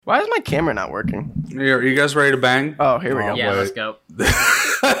Why is my camera not working? Are you guys ready to bang? Oh, here we go. Yeah, let's go.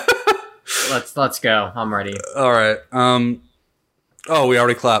 let's go. I'm ready. All right. Oh, we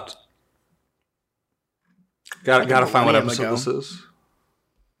already clapped. Gotta find what episode this is.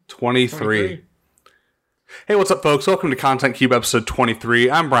 23. Hey, what's up, folks? Welcome to Content Cube episode 23.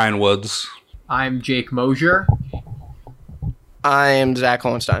 I'm Brian Woods. I'm Jake Mosier. I am Zach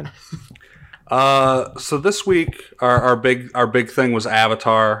Hohenstein. So this week our big thing was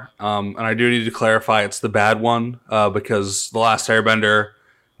Avatar, and I do need to clarify it's the bad one because The Last Airbender,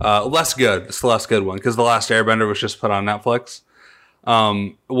 less good. It's the less good one because The Last Airbender was just put on Netflix.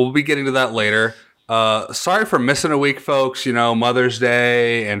 We'll be getting to that later. Sorry for missing a week, folks. You know, Mother's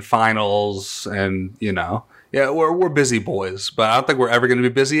Day and finals, and we're busy boys, but I don't think we're ever going to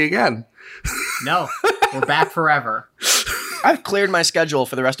be busy again. No, we're back forever. I've cleared my schedule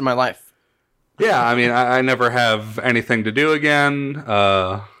for the rest of my life. Yeah, I mean, I never have anything to do again.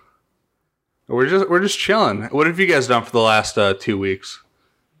 We're just chilling. What have you guys done for the last 2 weeks?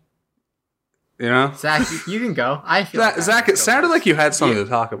 You know, Zach, you can go. I feel Zach, it sounded like you had something to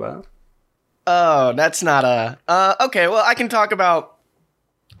talk about. Oh, that's not okay. Well, I can talk about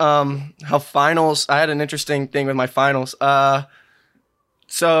how finals. I had an interesting thing with my finals.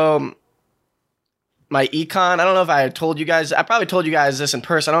 So my econ, I don't know if I had told you guys. I probably told you guys this in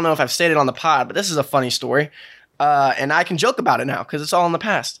person. I don't know if I've stated on the pod, but this is a funny story. And I can joke about it now because it's all in the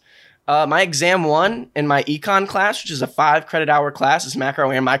past. My exam 1 in my econ class, which is a 5 credit hour class, is macro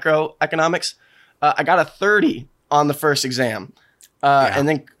and microeconomics. I got a 30 on the first exam. But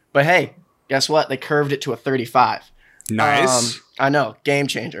hey, guess what? They curved it to a 35. Nice. I know, game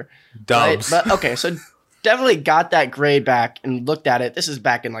changer. Dubs. Right? But okay, so definitely got that grade back and looked at it. This is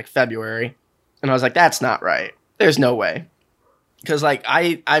back in like February. And I was like, that's not right. There's no way. Because like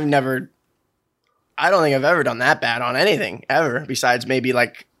I don't think I've ever done that bad on anything ever besides maybe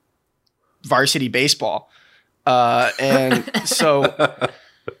like varsity baseball. And so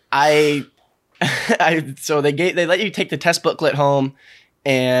so they let you take the test booklet home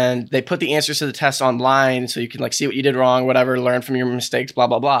and they put the answers to the test online so you can like see what you did wrong, whatever, learn from your mistakes, blah,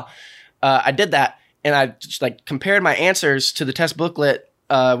 blah, blah. I did that and I just like compared my answers to the test booklet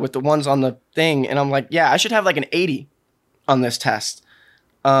with the ones on the thing. And I'm like, yeah, I should have like an 80 on this test.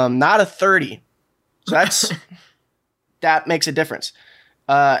 Not a 30. So that makes a difference.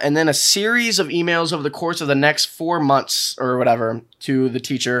 And then a series of emails over the course of the next 4 months or whatever to the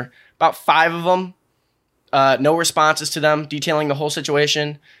teacher, about 5 of them. No responses to them, detailing the whole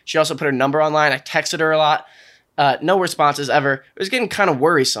situation. She also put her number online. I texted her a lot. No responses ever. It was getting kind of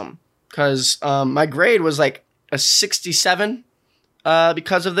worrisome because my grade was like a 67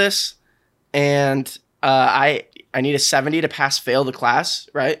 because of this. And I need a 70 to pass fail the class,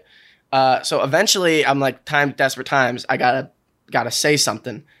 right? So eventually I'm like, desperate times, I gotta say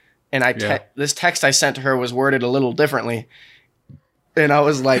something. And this text I sent to her was worded a little differently. And I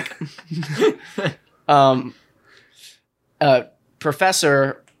was like,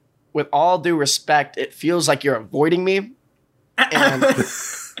 professor, with all due respect, it feels like you're avoiding me. And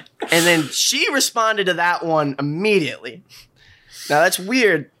then she responded to that one immediately. Now that's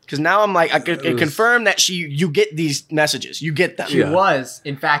weird because now I'm like, I could confirm that you get these messages. You get them. She was,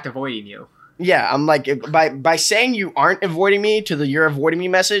 in fact, avoiding you. Yeah, I'm like, by saying you aren't avoiding me to the you're avoiding me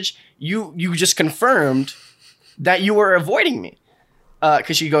message, you just confirmed that you were avoiding me.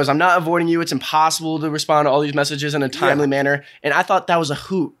 Because she goes, I'm not avoiding you. It's impossible to respond to all these messages in a timely manner. And I thought that was a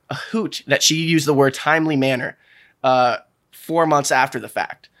hoot that she used the word timely manner 4 months after the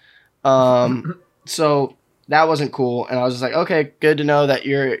fact. So that wasn't cool. And I was just like, okay, good to know that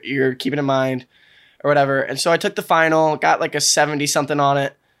you're keeping in mind or whatever. And so I took the final, got like a 70 something on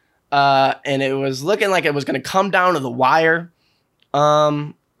it. And it was looking like it was going to come down to the wire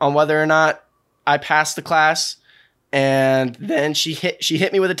on whether or not I passed the class. And then she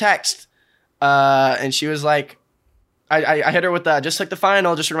hit me with a text, and she was like, I hit her with just like the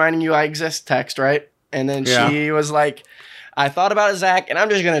final, just reminding you I exist text, right? And then she was like, I thought about it, Zach, and I'm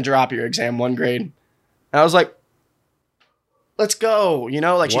just gonna drop your exam 1 grade. And I was like, let's go,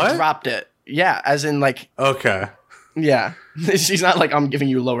 like what? She dropped it, yeah, as in like, okay, yeah. She's not like I'm giving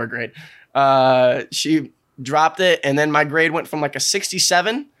you lower grade. She dropped it, and then my grade went from like a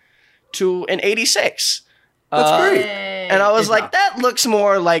 67 to an 86. That's great. And I was like, that looks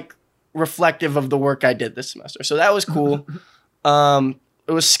more like reflective of the work I did this semester. So that was cool. It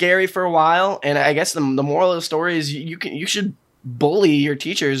was scary for a while. And I guess the moral of the story is you should bully your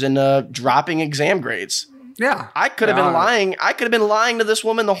teachers into dropping exam grades. Yeah. I could have been lying. I could have been lying to this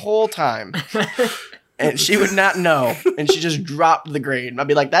woman the whole time. And she would not know. And she just dropped the grade. And I'd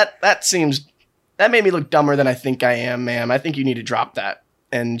be like, that made me look dumber than I think I am, ma'am. I think you need to drop that.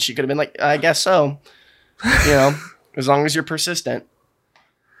 And she could have been like, I guess so. You know, as long as you're persistent.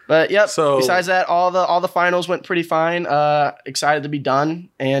 But yep. So- besides that, all the finals went pretty fine. Excited to be done,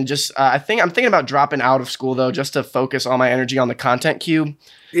 and just I'm thinking about dropping out of school though, just to focus all my energy on the content cube.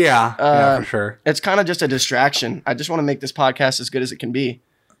 Yeah, for sure. It's kind of just a distraction. I just want to make this podcast as good as it can be.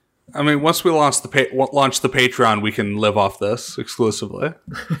 I mean, once we launch the Patreon, we can live off this exclusively.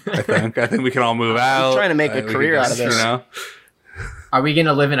 I think we can all move out. I'm trying to make a We career can out of this. You know? Are we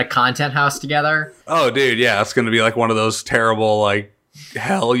gonna live in a content house together? Oh, dude, yeah, it's gonna be like one of those terrible like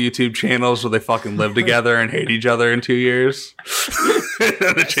hell YouTube channels where they fucking live together and hate each other in 2 years. And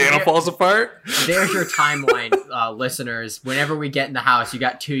then the channel falls apart. There's your timeline, listeners. Whenever we get in the house, you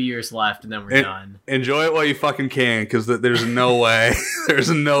got 2 years left, and then we're done. Enjoy it while you fucking can, because there's no way. There's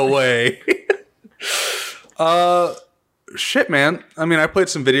no way. Shit, man. I mean, I played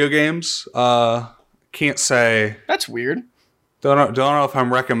some video games. Can't say. That's weird. Don't know if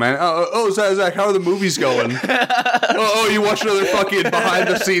I'm recommending. Zach, how are the movies going? You watched another fucking behind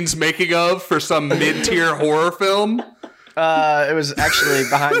the scenes making of for some mid-tier horror film? It was actually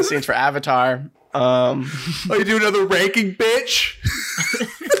behind the scenes for Avatar. You do another ranking, bitch?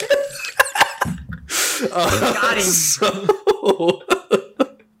 Got him. So,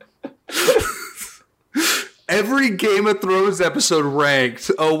 every Game of Thrones episode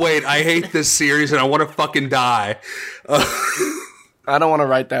ranked. Oh wait, I hate this series and I want to fucking die. I don't want to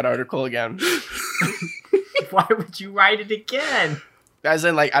write that article again. Why would you write it again? As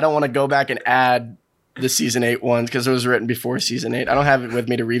in, like, I don't want to go back and add the season 8 ones because it was written before season 8. I don't have it with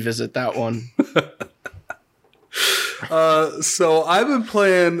me to revisit that one. So I've been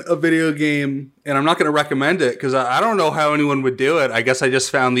playing a video game, and I'm not going to recommend it because I don't know how anyone would do it. I guess I just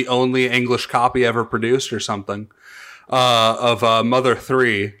found the only English copy ever produced or something of Mother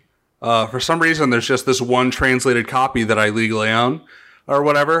 3. For some reason, there's just this one translated copy that I legally own or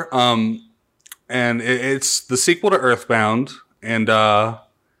whatever. And it's the sequel to Earthbound, and I've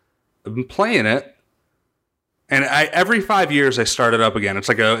been playing it. And every 5 years I start it up again. It's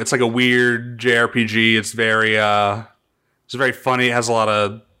like a weird JRPG. It's very funny. It has a lot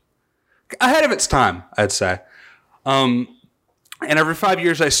of ahead of its time, I'd say. And every 5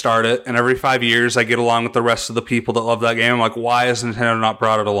 years I start it, and every 5 years I get along with the rest of the people that love that game. I'm like, why has Nintendo not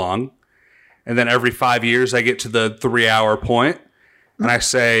brought it along? And then every 5 years I get to the 3-hour point, and I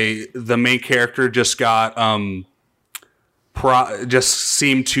say the main character just got the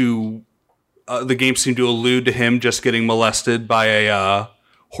game seemed to allude to him just getting molested by a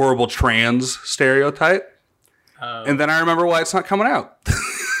horrible trans stereotype. And then I remember why it's not coming out.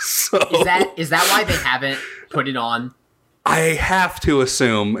 So Is that why they haven't put it on? I have to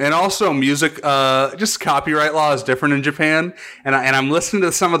assume. And also music, just copyright law is different in Japan. And I'm listening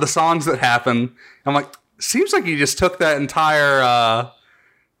to some of the songs that happen. I'm like, seems like you just took that entire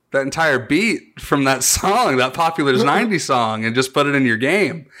beat from that song, that popular 90s song, and just put it in your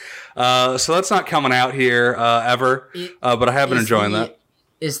game. So that's not coming out here ever, but I have been enjoying that.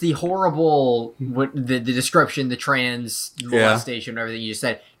 Is the horrible, the description, the trans molestation, and everything you just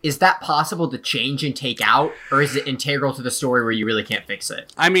said, is that possible to change and take out, or is it integral to the story where you really can't fix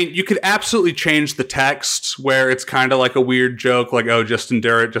it? I mean, you could absolutely change the text where it's kind of like a weird joke, like, oh, just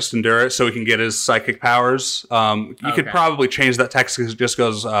endure it, so he can get his psychic powers. You could probably change that text because it just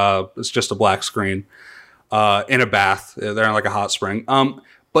goes, it's just a black screen in a bath. They're in like a hot spring.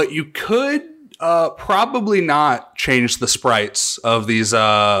 But you could probably not change the sprites of these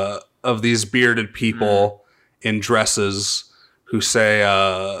bearded people in dresses who say,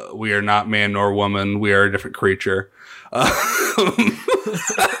 we are not man nor woman, we are a different creature. So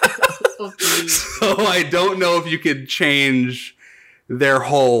I don't know if you could change their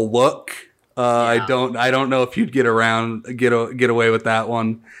whole look. I don't know if you'd get away with that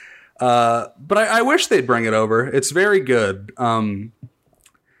one. But I wish they'd bring it over. It's very good.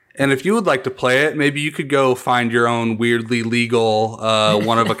 And if you would like to play it, maybe you could go find your own weirdly legal,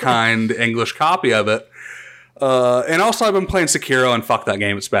 one-of-a-kind English copy of it. And also, I've been playing Sekiro, and fuck that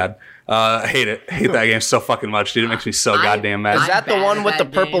game. It's bad. I hate it. I hate that game so fucking much, dude. It makes me so goddamn mad. Is that the one with the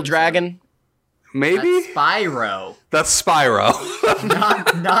purple dragon? Maybe? That's Spyro. That's Spyro.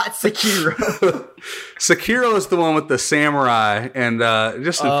 not Sekiro. Sekiro is the one with the samurai, and it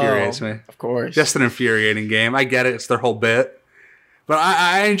just infuriates me. Of course. Just an infuriating game. I get it. It's their whole bit. But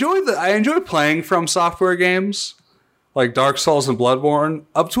I enjoy playing From Software games, like Dark Souls and Bloodborne,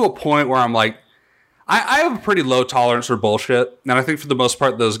 up to a point where I'm like, I have a pretty low tolerance for bullshit, and I think for the most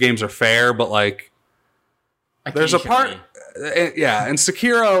part those games are fair, but like, there's a part, in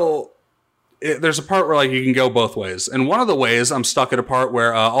Sekiro, there's a part where like you can go both ways, and one of the ways I'm stuck at a part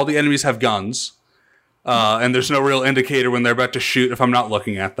where all the enemies have guns, and there's no real indicator when they're about to shoot if I'm not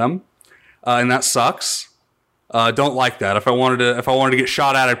looking at them, and that sucks. Don't like that. If I wanted to get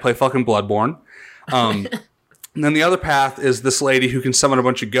shot at, I'd play fucking Bloodborne. And then the other path is this lady who can summon a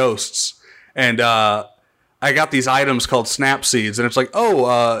bunch of ghosts, and I got these items called snap seeds, and it's like,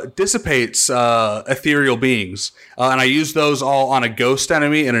 dissipates ethereal beings. And I used those all on a ghost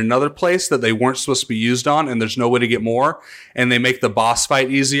enemy in another place that they weren't supposed to be used on, and there's no way to get more. And they make the boss fight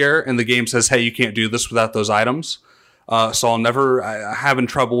easier, and the game says, hey, you can't do this without those items. So I'll never having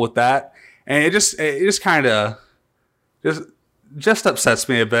trouble with that. And it just kind of just upsets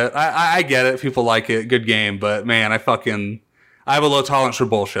me a bit. I get it. People like it. Good game. But man, I have a low tolerance for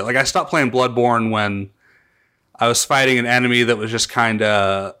bullshit. Like I stopped playing Bloodborne when I was fighting an enemy that was just kind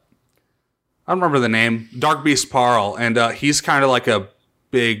of, I don't remember the name, Dark Beast Parl, and he's kind of like a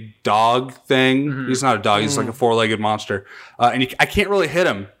big dog thing. Mm-hmm. He's not a dog, he's like a four-legged monster. And I can't really hit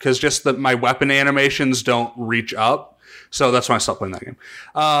him because just my weapon animations don't reach up. So that's why I stopped playing that game.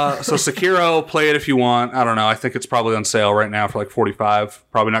 So Sekiro, play it if you want. I don't know, I think it's probably on sale right now for like $45.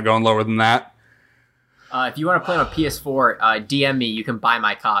 Probably not going lower than that. If you want to play on a PS4, DM me, you can buy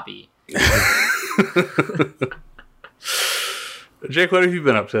my copy. Jake, what have you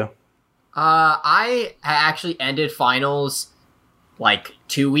been up to? I actually ended finals like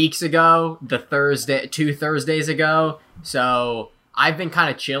 2 weeks ago, two Thursdays ago. So I've been kind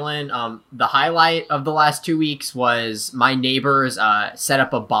of chilling. The highlight of the last 2 weeks was my neighbors set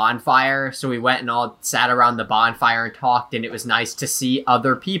up a bonfire. So we went and all sat around the bonfire and talked, and it was nice to see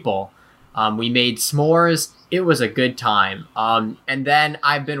other people. We made s'mores. It was a good time. And then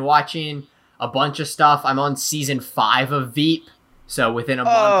I've been watching a bunch of stuff. I'm on season 5 of Veep. So within a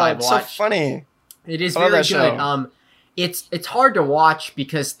month, I've watched. It's so funny. It is very good. Show. It's hard to watch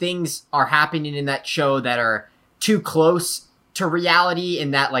because things are happening in that show that are too close to reality,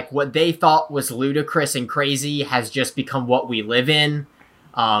 in that like what they thought was ludicrous and crazy has just become what we live in,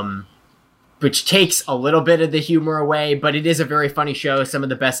 which takes a little bit of the humor away. But it is a very funny show. Some of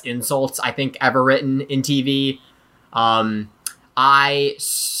the best insults I think ever written in TV. I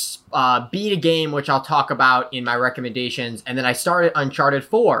beat a game, which I'll talk about in my recommendations, and then I started Uncharted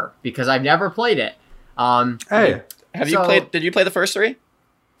 4 because I've never played it. Hey, did you play the first 3?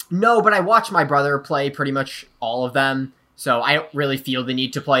 No, but I watched my brother play pretty much all of them, so I don't really feel the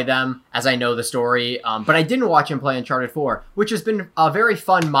need to play them as I know the story. But I didn't watch him play Uncharted 4, which has been a very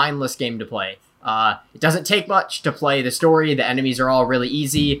fun, mindless game to play. It doesn't take much to play the story. The enemies are all really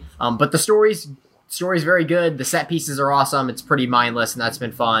easy, but the story's very good. The set pieces are awesome. It's pretty mindless, and that's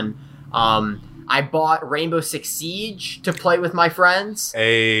been fun. I bought Rainbow Six Siege to play with my friends.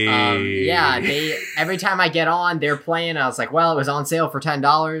 Hey. Every time I get on, they're playing. I was like, well, it was on sale for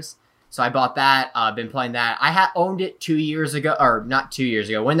 $10. So I bought that. Been playing that. I owned it 2 years ago, or not 2 years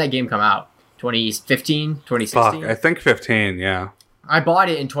ago. When did that game come out? 2015? 2016? Fuck, I think 15, yeah. I bought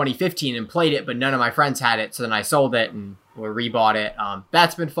it in 2015 and played it, but none of my friends had it. So then I sold it and rebought it.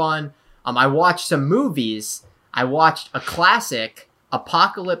 That's been fun. I watched some movies. I watched a classic,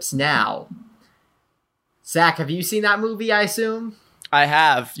 Apocalypse Now. Zach, have you seen that movie, I assume? I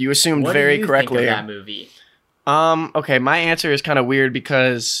have. You assumed very correctly. What do you think of that movie? Okay, my answer is kind of weird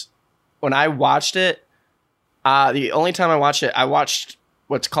because when I watched it, the only time I watched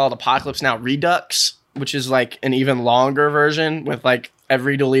what's called Apocalypse Now Redux, which is like an even longer version with like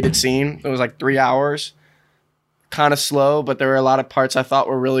every deleted scene. It was like 3 hours. Kind of slow, but there were a lot of parts I thought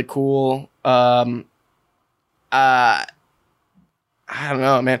were really cool. I don't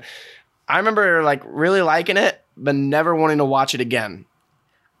know, man. I remember like really liking it, but never wanting to watch it again.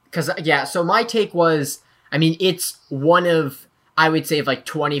 So my take was, I mean, it's one of, I would say, of like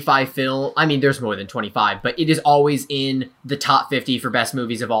 25 film. I mean, there's more than 25, but it is always in the top 50 for best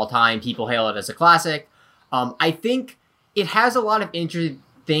movies of all time. People hail it as a classic. I think it has a lot of interesting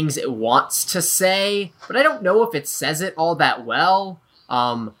things it wants to say, but I don't know if it says it all that well.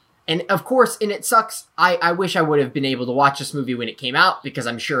 And of course, and it sucks. I wish I would have been able to watch this movie when it came out, because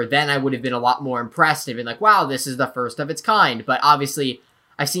I'm sure then I would have been a lot more impressed and been like, wow, this is the first of its kind. But obviously,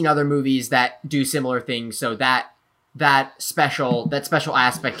 I've seen other movies that do similar things, so that special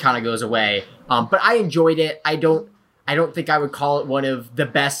aspect kind of goes away. But I enjoyed it. I don't think I would call it one of the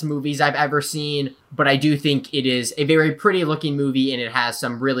best movies I've ever seen, but I do think it is a very pretty looking movie, and it has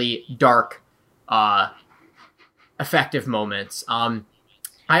some really dark, effective moments.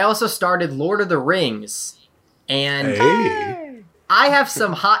 I also started Lord of the Rings, and I have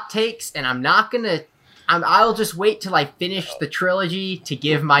some hot takes, and I'll just wait till I finish the trilogy to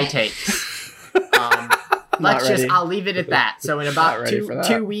give my takes. let's just, ready. I'll leave it at that. So in about ready for that.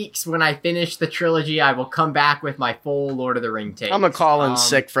 2 weeks, when I finish the trilogy, I will come back with my full Lord of the Ring take. I'm gonna call in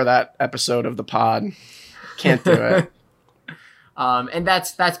sick for that episode of the pod. Can't do it. And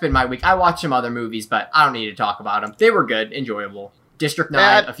that's been my week. I watched some other movies, but I don't need to talk about them. They were good, enjoyable. District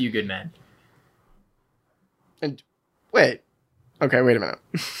 9, A Few Good Men. And wait, okay, wait a minute.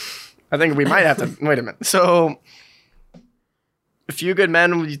 I think we might have to wait a minute. So, A Few Good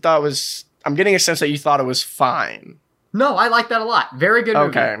Men, you thought was? I'm getting a sense that you thought it was fine. No, I like that a lot. Very good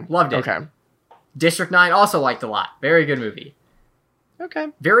movie. Okay, Loved it. Okay, District 9 also liked a lot. Very good movie. okay.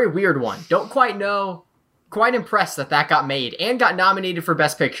 Very weird one. Don't quite know. Quite impressed that got made and got nominated for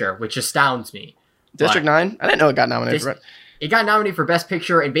Best Picture, which astounds me. District 9. I didn't know it got nominated for it. It got nominated for Best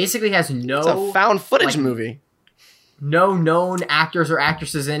Picture and basically has It's a found footage movie. No known actors or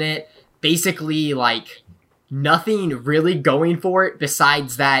actresses in it. Basically, like, nothing really going for it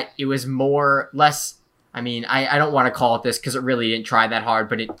besides that it was less. I mean, I don't want to call it this because it really didn't try that hard,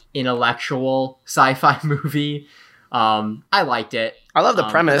 but an intellectual sci-fi movie. I liked it. I love the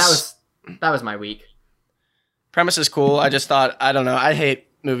premise. That was my week. Premise is cool. I just thought, I don't know. I hate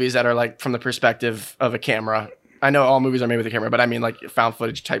movies that are like from the perspective of a camera. I know all movies are made with a camera, but I mean like found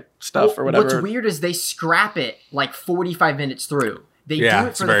footage type stuff or whatever. What's weird is they scrap it like 45 minutes through. They do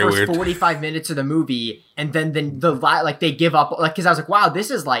it for the first weird. 45 minutes of the movie, and then they give up. Like, because I was like, wow,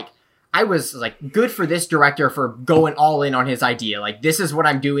 this is like, I was like, good for this director for going all in on his idea. Like, this is what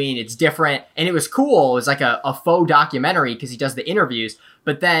I'm doing. It's different. And it was cool. It was like a faux documentary because he does the interviews.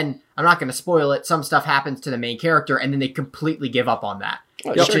 But then, I'm not going to spoil it, some stuff happens to the main character, and then they completely give up on that.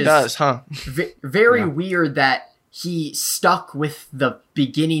 Well, it sure does, huh? Very weird that he stuck with the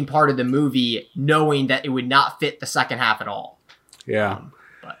beginning part of the movie knowing that it would not fit the second half at all. Yeah.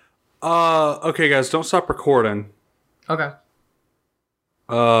 Okay, guys, don't stop recording. Okay.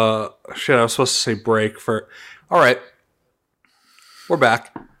 Shit, I was supposed to say break for... All right. We're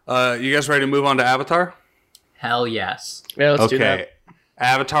back. You guys ready to move on to Avatar? Hell yes. Yeah, let's do that.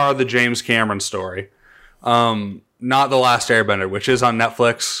 Avatar, the James Cameron story. Not The Last Airbender, which is on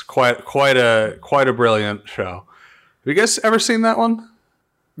Netflix. Quite a brilliant show. Have you guys ever seen that one?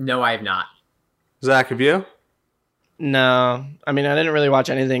 No, I have not. Zach, have you? No. I mean, I didn't really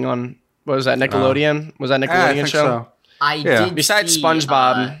watch anything on, what was that, Nickelodeon? Was that Nickelodeon I think show? so. I did Besides see,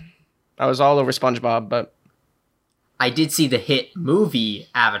 SpongeBob. I was all over SpongeBob, but... I did see the hit movie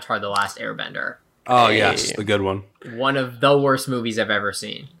Avatar: The Last Airbender. Oh, yes, the good one. One of the worst movies I've ever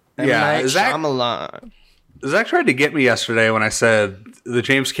seen. Yeah, Zach tried to get me yesterday when I said the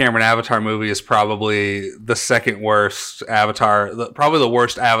James Cameron Avatar movie is probably the second worst Avatar, probably the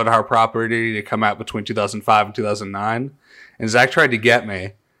worst Avatar property to come out between 2005 and 2009. And Zach tried to get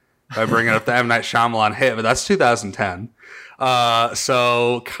me by bringing up the M. Night Shyamalan hit, but that's 2010.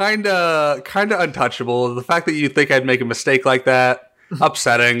 So kind of untouchable. The fact that you think I'd make a mistake like that,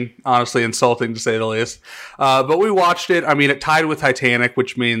 upsetting, honestly insulting to say the least. But we watched it. I mean, it tied with Titanic,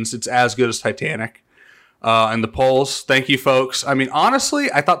 which means it's as good as Titanic. In the polls. Thank you, folks. I mean,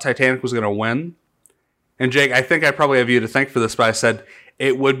 honestly, I thought Titanic was going to win. And Jake, I think I probably have you to thank for this, but I said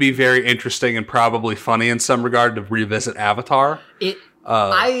it would be very interesting and probably funny in some regard to revisit Avatar.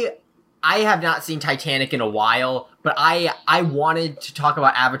 I have not seen Titanic in a while, but I wanted to talk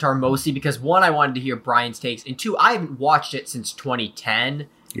about Avatar mostly because, one, I wanted to hear Brian's takes, and two, I haven't watched it since 2010.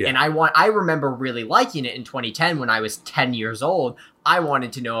 Yeah. And I remember really liking it in 2010 when I was 10 years old. I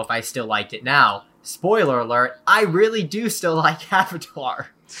wanted to know if I still liked it now. Spoiler alert, I really do still like Avatar.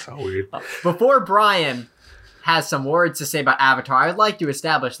 So weird. Before Brian has some words to say about Avatar, I would like to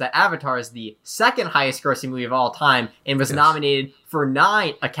establish that Avatar is the second highest grossing movie of all time and was nominated for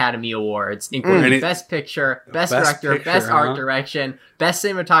 9 Academy Awards, including Best Picture, Best Director, Best Art Direction, Best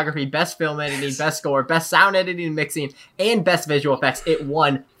Cinematography, Best Film Editing, Best Score, Best Sound Editing and Mixing, and Best Visual Effects. It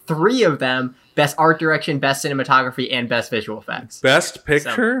won 3 of them, Best Art Direction, Best Cinematography, and Best Visual Effects. Best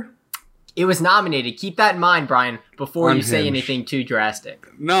Picture? So, it was nominated. Keep that in mind, Brian, before you say anything too drastic.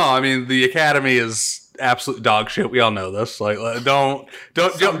 No, I mean, the Academy is absolute dog shit. We all know this. Like, don't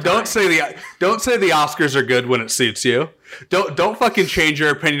say the Oscars are good when it suits you. Don't fucking change your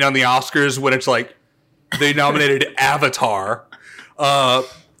opinion on the Oscars when it's like they nominated Avatar.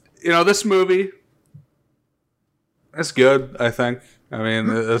 This movie, it's good. I think. I mean,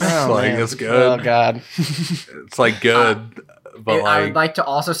 it's good. Oh God, it's like good. But I would like to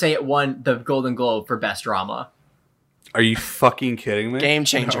also say it won the Golden Globe for Best Drama. Are you fucking kidding me? Game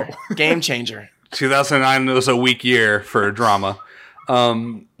changer. No. Game changer. 2009 was a weak year for drama.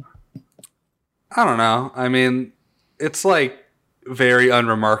 I don't know. I mean, it's like very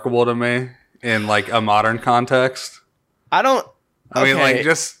unremarkable to me in like a modern context. I mean, like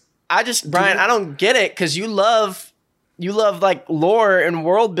just. Brian, I don't get it because you love like lore and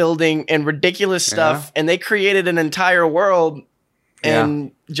world building and ridiculous stuff, and they created an entire world.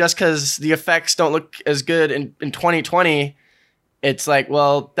 And just because the effects don't look as good in 2020, it's like,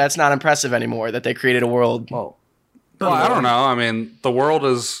 well, that's not impressive anymore that they created a world. Well, I don't know. I mean, the world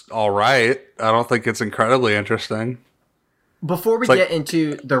is all right. I don't think it's incredibly interesting. Before we get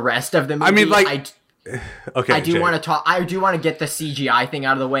into the rest of the movie, I mean, okay, I do want to get the CGI thing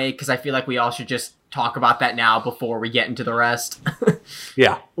out of the way because I feel like we all should just talk about that now before we get into the rest.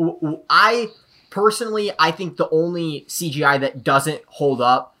 Yeah. I think the only CGI that doesn't hold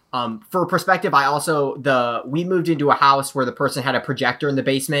up, for perspective, we moved into a house where the person had a projector in the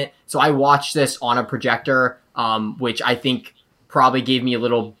basement. So I watched this on a projector, which I think probably gave me a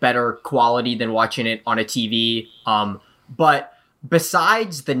little better quality than watching it on a TV. But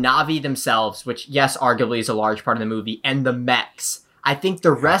besides the Na'vi themselves, which yes, arguably is a large part of the movie, and the mechs, I think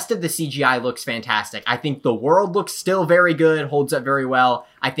the rest of the CGI looks fantastic. I think the world looks still very good, holds up very well.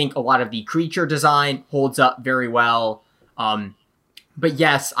 I think a lot of the creature design holds up very well. But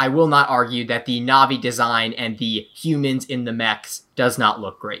yes, I will not argue that the Na'vi design and the humans in the mechs does not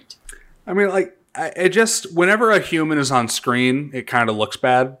look great. I mean, whenever a human is on screen, it kind of looks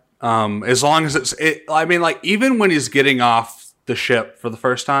bad. As long as even when he's getting off the ship for the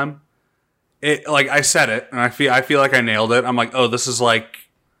first time, I said it, and I feel like I nailed it. I'm like, oh, this is like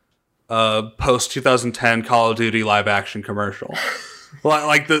a post 2010 Call of Duty live action commercial.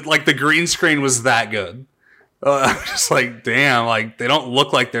 the green screen was that good. I'm just like, damn, like they don't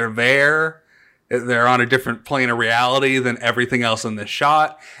look like they're there. They're on a different plane of reality than everything else in this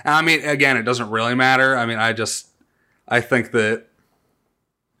shot. And I mean, again, it doesn't really matter. I mean, I think that,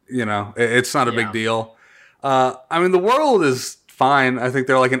 it's not a big deal. I mean, the world is fine. I think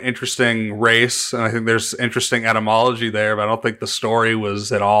they're like an interesting race, and I think there's interesting etymology there, but I don't think the story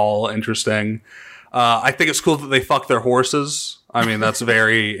was at all interesting. I think it's cool that they fuck their horses. I mean, that's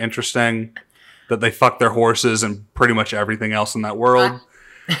very interesting that they fuck their horses and pretty much everything else in that world.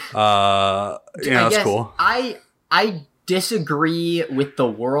 That's cool. I disagree with the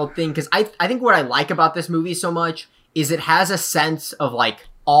world thing because I think what I like about this movie so much is it has a sense of like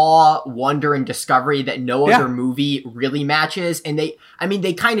awe, wonder, and discovery that no other movie really matches. And they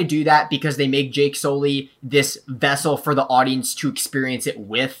kind of do that because they make Jake Sully this vessel for the audience to experience it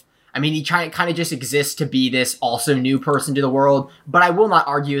with. I mean, he kind of just exists to be this also new person to the world. But I will not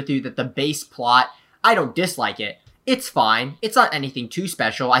argue with you that the base plot, I don't dislike it. It's fine. It's not anything too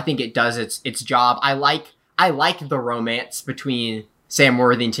special. I think it does its job. I like the romance between Sam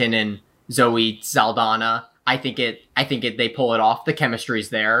Worthington and Zoe Saldana. I think they pull it off. The chemistry's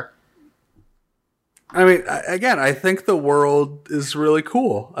there. I mean, again, I think the world is really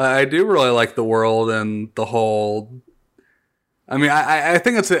cool. I do really like the world and the whole. I mean, I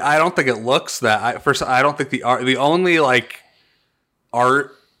think I don't think it looks that. I don't think the only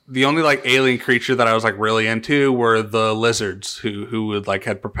alien creature that I was like really into were the lizards who would like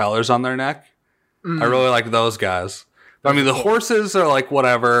had propellers on their neck. I really like those guys. But I mean, the horses are like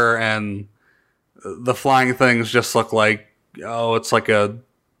whatever, and the flying things just look like it's like the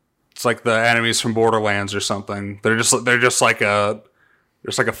enemies from Borderlands or something. They're just like a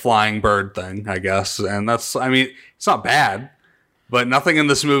flying bird thing, I guess. And that's, I mean, it's not bad, but nothing in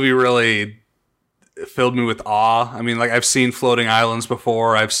this movie really filled me with awe. I mean, like I've seen floating islands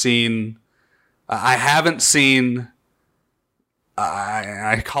before. I haven't seen.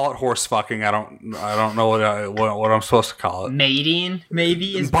 I call it horse fucking. I don't know what I'm supposed to call it. Mating,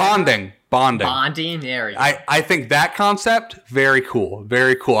 maybe is bonding. Bonding. There we go. I think that concept very cool.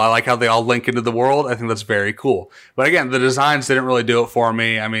 Very cool. I like how they all link into the world. I think that's very cool. But again, the designs didn't really do it for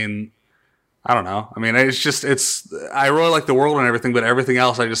me. I mean, I don't know. I mean, I really like the world and everything, but everything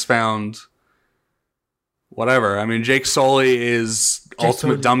else I just found whatever. I mean, Jake Sully is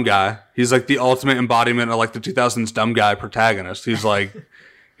ultimate dumb guy. He's like the ultimate embodiment of like the 2000s dumb guy protagonist. He's like,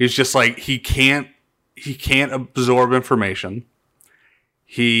 he's just like, he can't absorb information.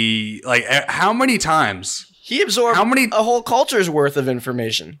 How many times? He absorbed a whole culture's worth of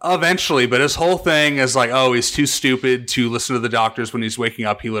information. Eventually, but his whole thing is like, oh, he's too stupid to listen to the doctors when he's waking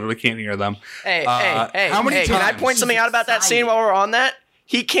up. He literally can't hear them. Hey, how many times? Can I point something out about that scene while we're on that?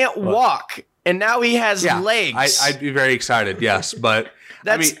 He can't walk, and now he has legs. I'd be very excited, yes, but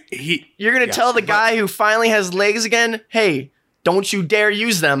you're going to tell the guy who finally has legs again, hey, don't you dare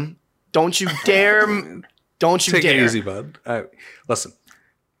use them. Don't you dare. Don't you dare. Take it easy, bud. Listen,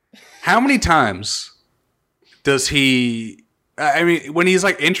 how many times does he, I mean, when he's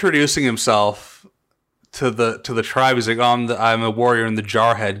like introducing himself to the tribe, he's like, oh, I'm a warrior in the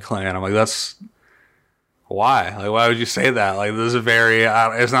Jarhead clan. I'm like, Why? Like, why would you say that? Like, this is a very.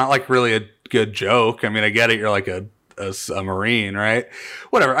 It's not like really a good joke. I mean, I get it. You're like a Marine, right?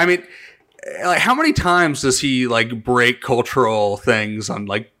 Whatever. I mean, like, how many times does he like break cultural things on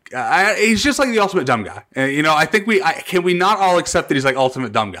like? He's just like the ultimate dumb guy. You know, I think can we not all accept that he's like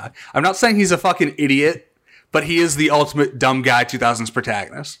ultimate dumb guy? I'm not saying he's a fucking idiot, but he is the ultimate dumb guy 2000s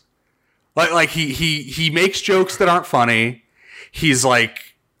protagonist. Like he makes jokes that aren't funny. He's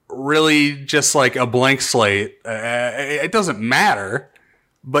like really just like a blank slate. It doesn't matter,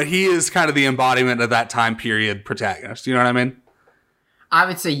 but he is kind of the embodiment of that time period protagonist. You know what I mean? I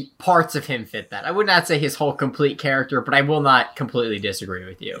would say parts of him fit that. I would not say his whole complete character, but I will not completely disagree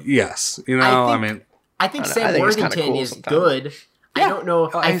with you. Yes. You know, I think Sam Worthington is good. Yeah. I don't know.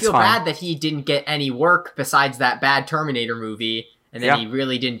 I feel bad that he didn't get any work besides that bad Terminator movie, and then he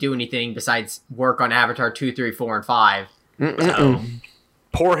really didn't do anything besides work on Avatar 2, 3, 4, and 5. So,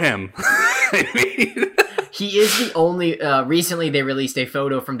 poor him. he is the only... recently, they released a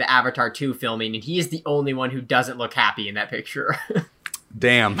photo from the Avatar 2 filming, and he is the only one who doesn't look happy in that picture.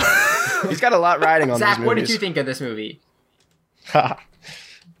 Damn. He's got a lot riding on Zach, these movies. what did you think of this movie?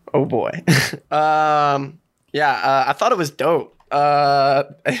 Oh, boy. I thought it was dope. I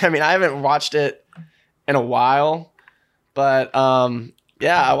mean, I haven't watched it in a while, but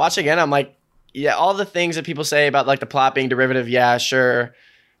I watched it again. I'm like, yeah, all the things that people say about like the plot being derivative, yeah, sure,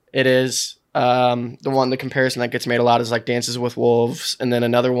 it is. The comparison that gets made a lot is like Dances with Wolves, and then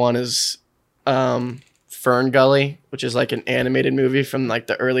another one is Fern Gully, which is like an animated movie from like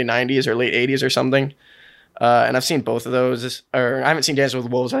the early 90s or late 80s or something. And I've seen both of those, or I haven't seen Dances with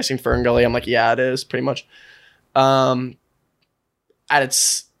Wolves, I've seen Fern Gully. I'm like, yeah, it is pretty much. But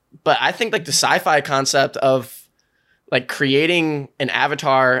I think like the sci-fi concept of like creating an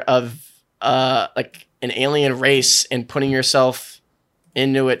avatar of like an alien race and putting yourself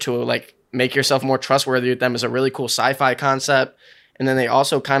into it to like make yourself more trustworthy with them is a really cool sci-fi concept. And then they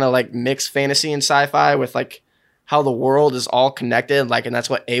also kind of like mix fantasy and sci-fi with like how the world is all connected, like, and that's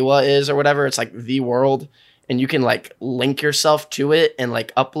what Awa is or whatever. It's like the world, and you can like link yourself to it and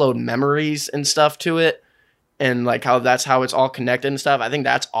like upload memories and stuff to it, and like how that's how it's all connected and stuff. I think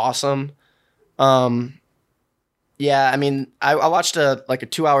that's awesome. Yeah, I mean, I watched a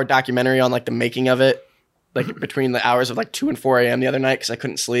 2-hour documentary on like the making of it, like between the hours of like 2 and 4 a.m. the other night because I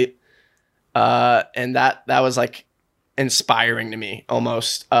couldn't sleep. And that was like inspiring to me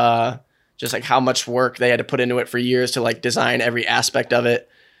almost. Just like how much work they had to put into it for years to like design every aspect of it,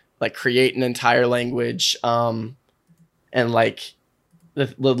 like create an entire language, and like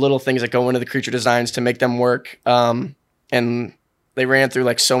the little things that go into the creature designs to make them work. And they ran through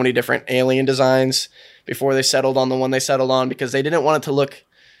like so many different alien designs before they settled on the one they settled on because they didn't want it to look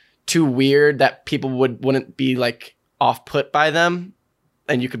too weird that people wouldn't be like off put by them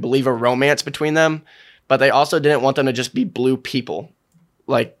and you could believe a romance between them. But they also didn't want them to just be blue people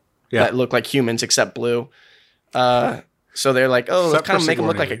like that look like humans except blue. So they're like, oh, let's kind of make them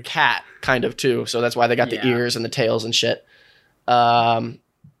look like a cat kind of too. So that's why they got the ears and the tails and shit. But I don't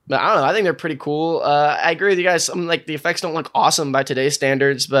know. I think they're pretty cool. I agree with you guys. Some like the effects don't look awesome by today's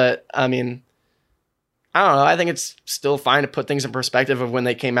standards, but I mean, I don't know. I think it's still fine to put things in perspective of when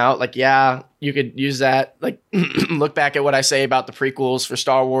they came out. Like, yeah, you could use that. Like, look back at what I say about the prequels for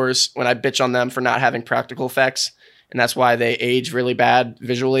Star Wars when I bitch on them for not having practical effects, and that's why they age really bad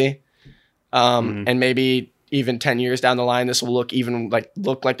visually. And maybe even 10 years down the line, this will look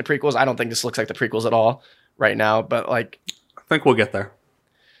like the prequels. I don't think this looks like the prequels at all right now, but like, I think we'll get there.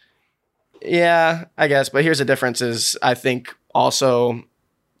 Yeah, I guess. But here's the difference: is I think also.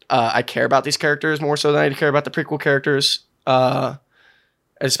 I care about these characters more so than I care about the prequel characters,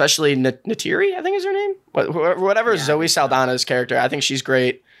 especially Neytiri, I think is her name. Whatever Zoe Saldana's character, I think she's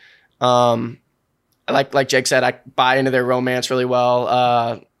great. Like Jake said, I buy into their romance really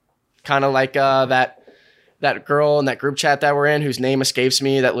well. Kind of like that girl in that group chat that we're in, whose name escapes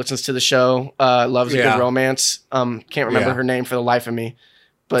me, that listens to the show, loves a good romance. Can't remember her name for the life of me,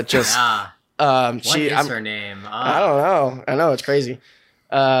 but just what is her name? I don't know. I know it's crazy.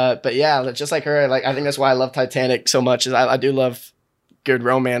 But yeah, just like her, like I think that's why I love Titanic so much. Is I do love good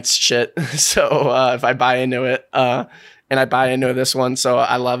romance shit. So if I buy into it, and I buy into this one, so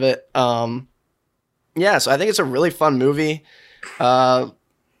I love it. Yeah, so I think it's a really fun movie.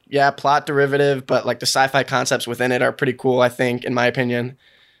 Yeah, plot derivative, but like the sci-fi concepts within it are pretty cool. I think, in my opinion,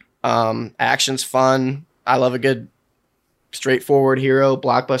 action's fun. I love a good, straightforward hero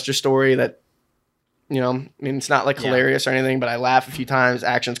blockbuster story that. You know, I mean, it's not like hilarious or anything, but I laugh a few times.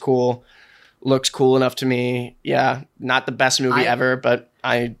 Action's cool. Looks cool enough to me. Yeah, not the best movie ever, but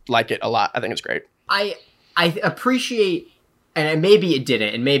I like it a lot. I think it's great. I appreciate and maybe it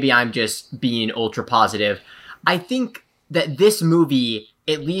didn't, and maybe I'm just being ultra positive. I think that this movie,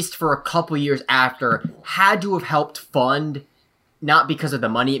 at least for a couple years after, had to have helped fund, not because of the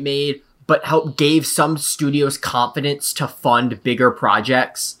money it made, but help gave some studios confidence to fund bigger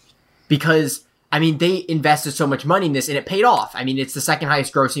projects. Because, I mean, they invested so much money in this and it paid off. I mean, it's the second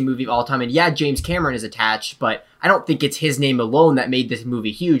highest grossing movie of all time. And yeah, James Cameron is attached, but I don't think it's his name alone that made this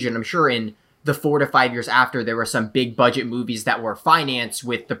movie huge. And I'm sure in the 4 to 5 years after, there were some big budget movies that were financed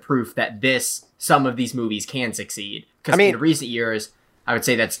with the proof that some of these movies can succeed. Because in recent years, I would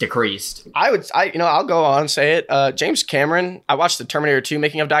say that's decreased. I'll go on and say it. James Cameron, I watched the Terminator 2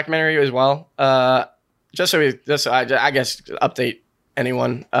 making of documentary as well. I guess update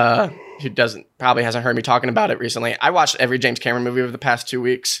anyone who probably hasn't heard me talking about it recently. I watched every James Cameron movie over the past 2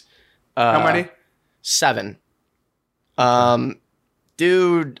 weeks. How many? 7.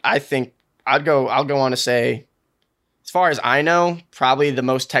 Dude, I think I'll go on to say, as far as I know, probably the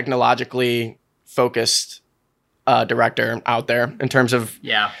most technologically focused director out there in terms of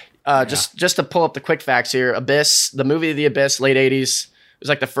just to pull up the quick facts here. Abyss, the movie The Abyss, late 80s, was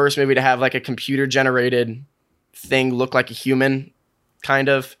like the first movie to have like a computer generated thing look like a human, kind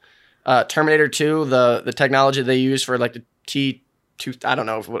of. Terminator 2, the technology they use for like the T2, I don't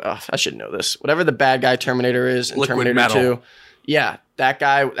know I should know this. Whatever the bad guy Terminator is in Liquid Terminator metal. 2. Yeah, that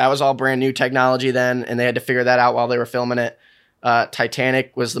guy, that was all brand new technology then, and they had to figure that out while they were filming it.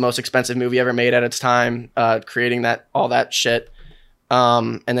 Titanic was the most expensive movie ever made at its time, creating all that shit.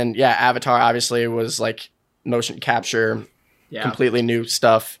 And then, Avatar obviously was like motion capture, completely new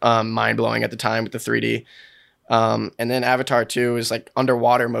stuff, mind-blowing at the time with the 3D. And then Avatar 2 is like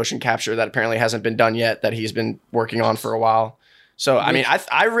underwater motion capture that apparently hasn't been done yet, that he's been working on for a while. So, I mean,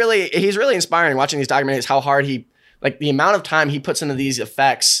 he's really inspiring watching these documentaries, how hard the amount of time he puts into these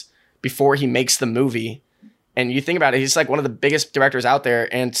effects before he makes the movie. And you think about it, he's like one of the biggest directors out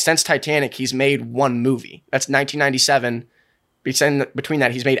there. And since Titanic, he's made one movie. That's 1997. Between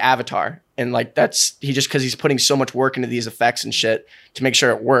that, he's made Avatar. And like, because he's putting so much work into these effects and shit to make sure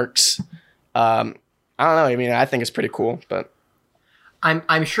it works. I don't know. I mean, I think it's pretty cool, but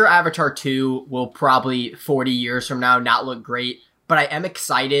I'm sure Avatar 2 will probably 40 years from now not look great, but I am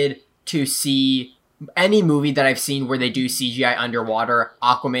excited to see any movie that I've seen where they do CGI underwater.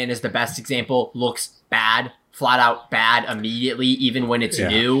 Aquaman is the best example. Looks bad, flat out bad immediately, even when it's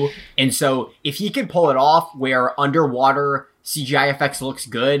new. And so if he can pull it off where underwater CGI effects looks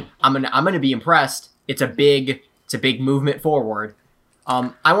good, I'm gonna be impressed. It's a big movement forward.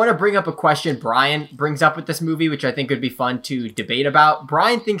 I want to bring up a question Brian brings up with this movie, which I think would be fun to debate about.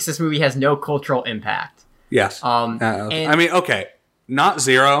 Brian thinks this movie has no cultural impact. Yes. I mean, okay. Not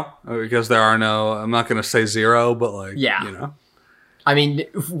zero, because there are no, I'm not going to say zero, but like, you know. I mean,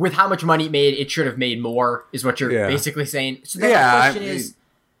 with how much money it made, it should have made more, is what you're basically saying. So the question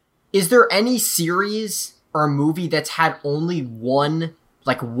is there any series or movie that's had only one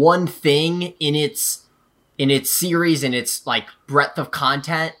thing in its series and its like breadth of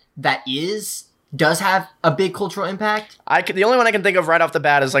content that does have a big cultural impact? The only one I can think of right off the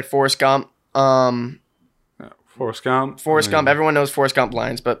bat is like Forrest Gump. Forrest Gump. Gump. Everyone knows Forrest Gump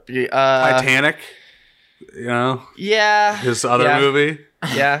lines, but Titanic. You know. Yeah. His other movie.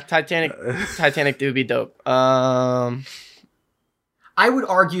 Yeah, Titanic. Titanic do be dope. I would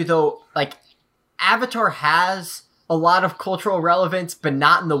argue though, like Avatar has a lot of cultural relevance, but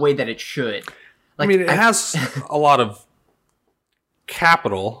not in the way that it should. Like, I mean, it has a lot of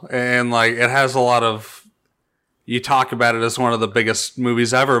capital, and like it has a lot of. You talk about it as one of the biggest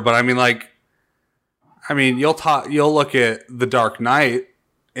movies ever, but I mean, like. You'll look at The Dark Knight,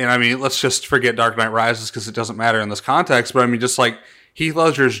 and I mean, let's just forget Dark Knight Rises because it doesn't matter in this context. But I mean, just like Heath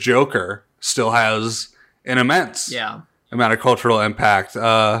Ledger's Joker still has an immense amount of cultural impact.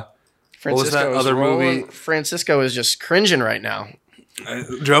 What was that other movie? Francisco is just cringing right now.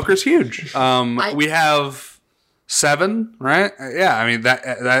 Joker's huge. We have Seven, right? Yeah, I mean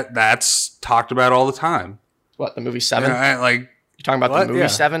that's talked about all the time. What, the movie Seven? Like you're talking about the movie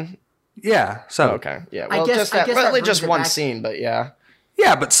Seven? Yeah. So okay. Yeah. Well, just one scene, but yeah.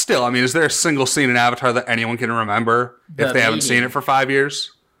 Yeah, but still, I mean, is there a single scene in Avatar that anyone can remember if they haven't seen it for 5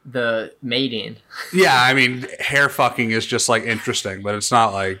 years? The mating. Yeah, I mean, hair fucking is just like interesting, but it's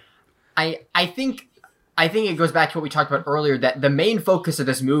not like. I think it goes back to what we talked about earlier, that the main focus of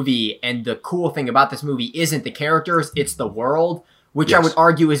this movie and the cool thing about this movie isn't the characters, it's the world, which I would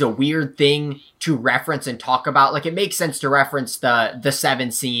argue is a weird thing to reference and talk about. Like, it makes sense to reference the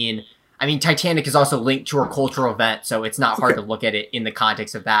Seven scene. I mean, Titanic is also linked to a cultural event, so it's not hard to look at it in the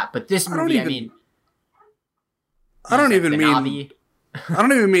context of that. But this movie, I don't even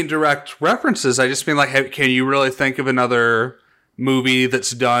mean direct references. I just mean like, can you really think of another movie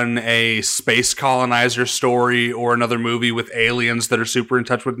that's done a space colonizer story or another movie with aliens that are super in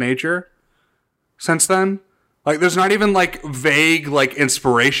touch with nature since then. Like, there's not even like vague like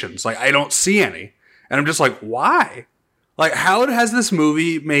inspirations. Like, I don't see any. And I'm just like, why? Like, how has this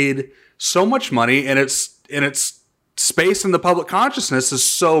movie made so much money and its space in the public consciousness is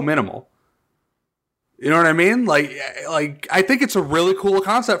so minimal? You know what I mean? Like I think it's a really cool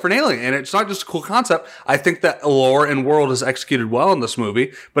concept for an alien, and it's not just a cool concept. I think that lore and world is executed well in this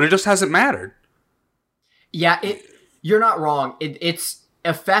movie, but it just hasn't mattered. Yeah, you're not wrong. Its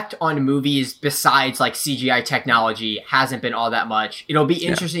effect on movies besides like CGI technology hasn't been all that much. It'll be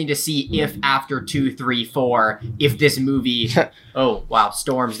interesting to see if after 2, 3, 4, if this movie. Oh wow,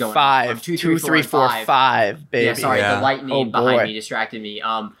 storm's going. 5, 2, 3, 4, 5, baby. Yeah, sorry, the lightning behind me distracted me.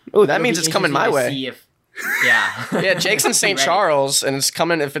 Oh, that means it's coming my way. Yeah, Jake's in St. Charles, and it's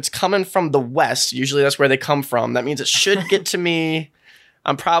coming. If it's coming from the west, usually that's where they come from. That means it should get to me.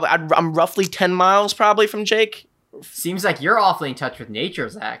 I'm roughly 10 miles probably from Jake. Seems like you're awfully in touch with nature,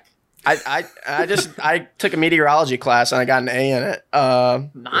 Zach. I took a meteorology class and I got an A in it.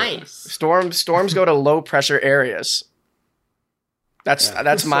 Nice. Storms go to low pressure areas.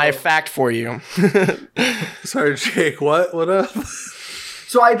 That's my fact for you. Sorry, Jake. What up?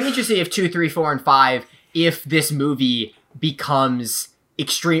 So I'd be interested if 2, 3, 4, and 5, if this movie becomes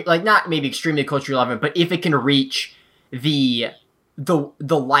extreme, like not maybe extremely culturally relevant, but if it can reach the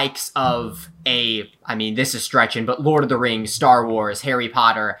likes of this is stretching, but Lord of the Rings, Star Wars, Harry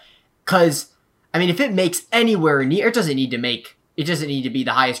Potter, because if it makes anywhere near, it doesn't need to be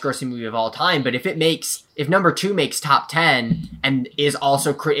the highest grossing movie of all time, but if number 2 makes top 10 and is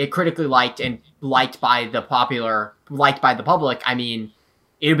also critically liked and liked by the public,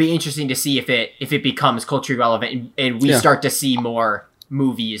 it'll be interesting to see if it becomes culturally relevant and we start to see more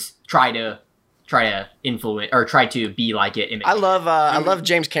movies try to influence or try to be like it. I love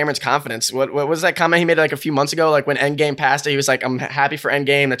James Cameron's confidence. What was that comment he made like a few months ago? Like when Endgame passed it, he was like, "I'm happy for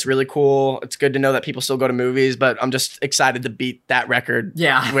Endgame. That's really cool. It's good to know that people still go to movies, but I'm just excited to beat that record."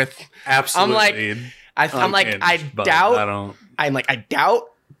 Yeah, with absolutely. I doubt,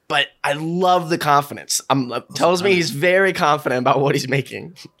 but I love the confidence. Tells me he's very confident about what he's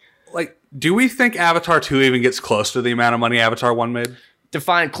making. Like, do we think Avatar 2 even gets close to the amount of money Avatar 1 made?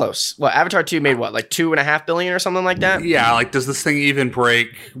 Define close. Well, Avatar 2 made what, like $2.5 billion or something like that? Yeah, like does this thing even break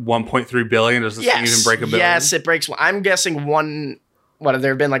 1.3 billion? Does this thing even break $1 billion? Yes, it breaks. I'm guessing have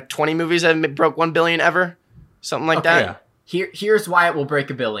there been like 20 movies that have broke $1 billion ever? Something like that? Yeah. Here's why it will break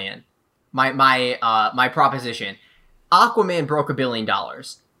 $1 billion. My proposition. Aquaman broke $1 billion.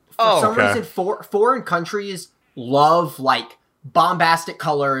 For some reason, foreign countries love like bombastic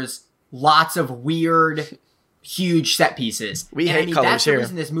colors, lots of weird, huge set pieces. We hate colors that's here. The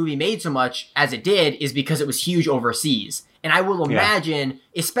reason this movie made so much as it did is because it was huge overseas. And I will imagine,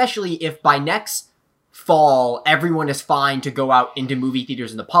 especially if by next fall everyone is fine to go out into movie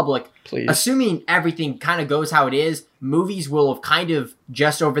theaters in the public, please. Assuming everything kind of goes how it is, movies will have kind of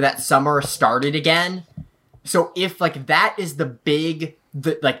just over that summer started again. So if like that is the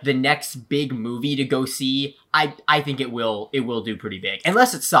next big movie to go see, I think it will do pretty big.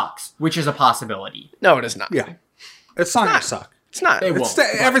 Unless it sucks, which is a possibility. No, it is not. Yeah. It's not gonna suck. It's not.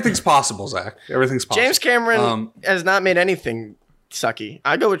 Everything's possible, Zach. Everything's possible. James Cameron has not made anything sucky.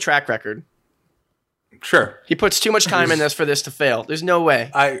 I go with track record. Sure. He puts too much time in this for this to fail. There's no way.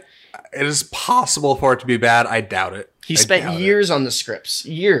 It is possible for it to be bad. I doubt it. He spent years on the scripts.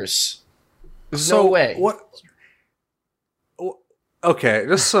 Years. There's no way. What? Okay,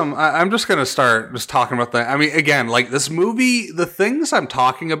 I'm just gonna start just talking about that. Again, like this movie, the things I'm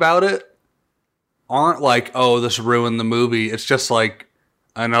talking about it aren't like, oh, this ruined the movie. It's just like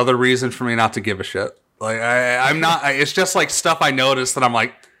another reason for me not to give a shit. Like I'm not. It's just like stuff I noticed that I'm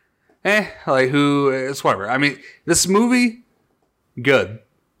like, like who? It's whatever. This movie, good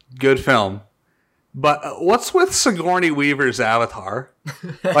film. But what's with Sigourney Weaver's Avatar?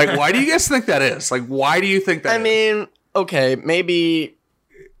 Like, why do you guys think that is? Like, why do you think that is? Okay, maybe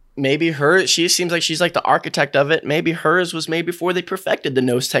her, she seems like she's like the architect of it. Maybe hers was made before they perfected the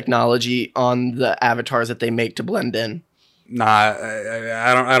nose technology on the avatars that they make to blend in. Nah,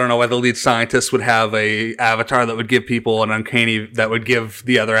 I don't know why the lead scientist would have a avatar that would give people an uncanny, that would give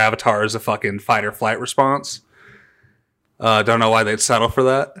the other avatars a fucking fight or flight response. Don't know why they'd settle for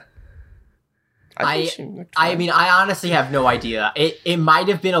that. I honestly have no idea. It might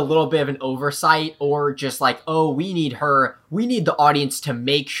have been a little bit of an oversight, or just like, oh, we need the audience to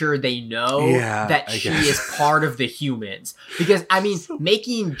make sure they know that she is part of the humans. Because,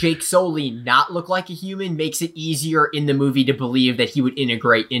 making Jake Sully not look like a human makes it easier in the movie to believe that he would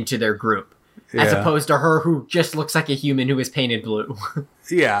integrate into their group. as Yeah. opposed to her who just looks like a human who is painted blue.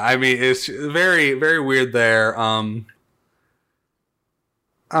 Yeah, I mean, it's very, very weird there. I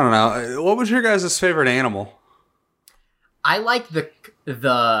don't know. What was your guys' favorite animal? I like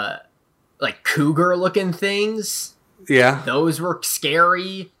the like cougar looking things. Yeah, Those were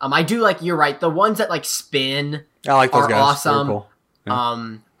scary. I do like, you're right, the ones that like spin I like those are guys. They're awesome. cool.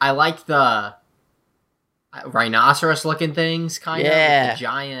 Yeah. I like the rhinoceros looking things, kind of. Yeah. Like the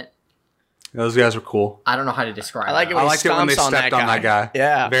giant. Those guys were cool. I don't know how to describe I like that. it when I he liked it when they stomps on stepped on that guy.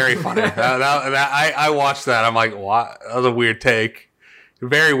 Yeah. Very funny. I watched that. I'm like, what? That was a weird take.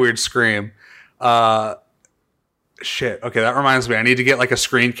 Very weird scream. Shit. Okay, that reminds me. I need to get like a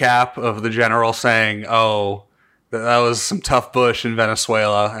screen cap of the general saying, "Oh, that was some tough bush in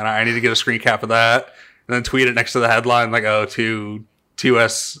Venezuela," and I need to get a screen cap of that, and then tweet it next to the headline like, "Oh, two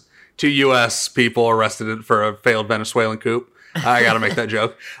U.S. people arrested for a failed Venezuelan coup." I got to make that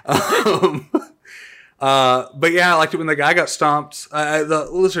joke. But yeah, I liked it when the guy got stomped. The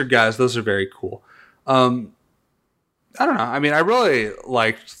lizard guys, those are very cool. I don't know. I mean, I really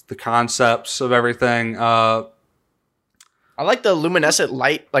liked the concepts of everything. I like the luminescent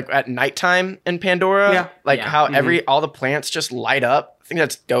light, like at nighttime in Pandora. Yeah. Like Yeah. how all the plants just light up. I think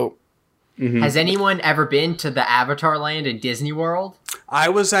that's dope. Has anyone ever been to the Avatar land in Disney World? I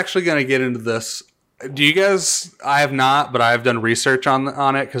was actually going to get into this. Do you guys? I have not, but I have done research on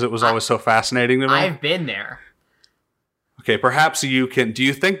it because it was always so fascinating to me. I've been there. Okay, perhaps you can. Do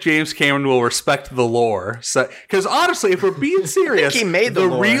you think James Cameron will respect the lore? Because honestly, if we're being I serious, think he made the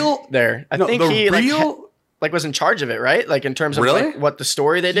lore real there. I no, think the he real. like was in charge of it, right? Like in terms of Really? like, what the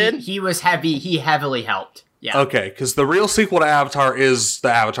story they did. He was heavy. He heavily helped. Yeah. Okay, because the real sequel to Avatar is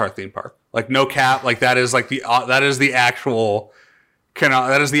the Avatar theme park. Like no cap, like that is like that is the actual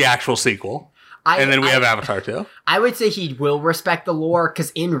sequel. And then we have Avatar too. I would say he will respect the lore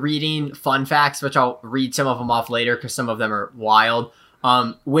because in reading fun facts, which I'll read some of them off later because some of them are wild.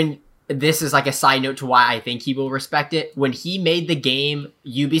 When this is like a side note to why I think he will respect it. When he made the game,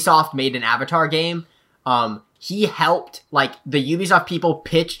 Ubisoft made an Avatar game. He helped like the Ubisoft people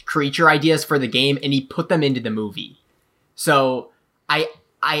pitch creature ideas for the game, and he put them into the movie. So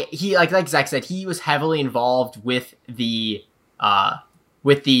he like Zach said, he was heavily involved with the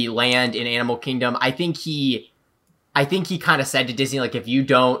land in Animal Kingdom. I think he kind of said to Disney, like, if you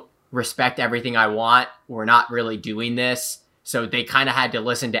don't respect everything I want, we're not really doing this. So they kind of had to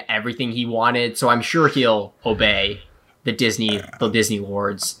listen to everything he wanted. So I'm sure he'll obey the Disney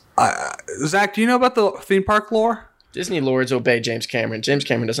lords. Zach, do you know about the theme park lore? Disney lords obey James Cameron. James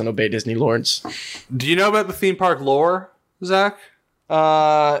Cameron doesn't obey Disney lords. Do you know about the theme park lore, Zach?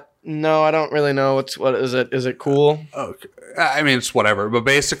 No, I don't really know. What is it? Is it cool? Okay. I mean, it's whatever. But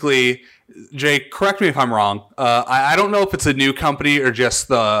basically, Jay, correct me if I'm wrong. I don't know if it's a new company or just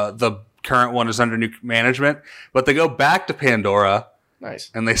the current one is under new management. But they go back to Pandora. Nice.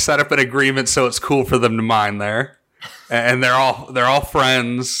 And they set up an agreement so it's cool for them to mine there. And they're all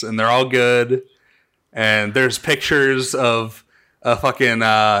friends and they're all good. And there's pictures of a fucking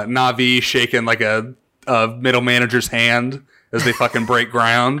Na'vi shaking like a middle manager's hand as they fucking break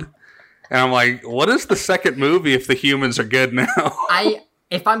ground. And I'm like, what is the second movie if the humans are good now?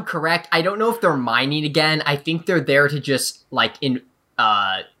 If I'm correct, I don't know if they're mining again. I think they're there to just like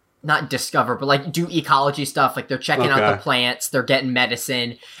not discover, but like do ecology stuff. Like they're checking out the plants, they're getting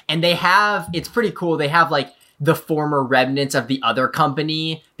medicine, and it's pretty cool. They have like the former remnants of the other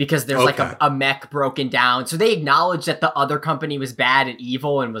company because there's like a mech broken down. So they acknowledge that the other company was bad and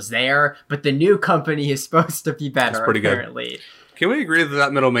evil and was there, but the new company is supposed to be better. That's pretty apparently. Good. Can we agree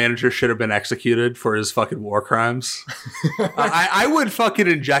that middle manager should have been executed for his fucking war crimes? I would fucking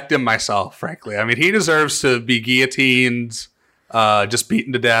inject him myself, frankly. I mean, he deserves to be guillotined, just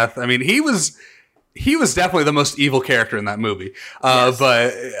beaten to death. I mean, he was definitely the most evil character in that movie. Yes.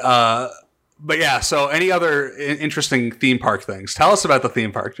 But yeah, so any other interesting theme park things? Tell us about the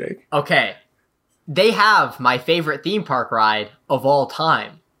theme park, Jake. Okay. They have my favorite theme park ride of all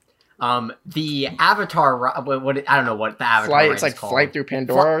time. The Avatar, I don't know what the Avatar ride is called. Flight through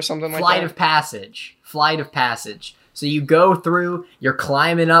Pandora or something like that? Flight of Passage. So you go through, you're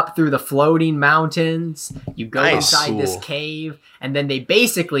climbing up through the floating mountains, you go inside this cave, and then they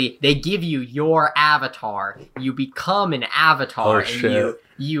give you your avatar. You become an avatar, and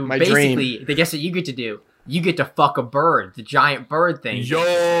you basically, they guess what you get to do. You get to fuck a bird, the giant bird thing.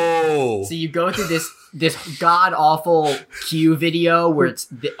 Yo! So you go through this god-awful Q video where it's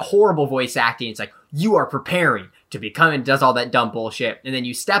the horrible voice acting. It's like, you are preparing to become, and does all that dumb bullshit. And then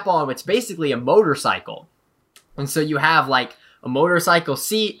you step on what's basically a motorcycle. And so you have like a motorcycle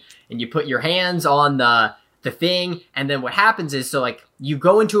seat, and you put your hands on the the thing. And then what happens is, so like you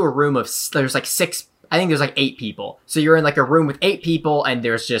go into a room of, there's like I think there's like 8 people. So you're in like a room with 8 people and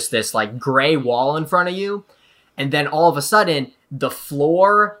there's just this like gray wall in front of you. And then all of a sudden the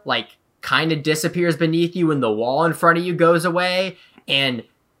floor like kind of disappears beneath you and the wall in front of you goes away. And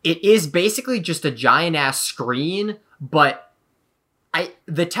it is basically just a giant ass screen, but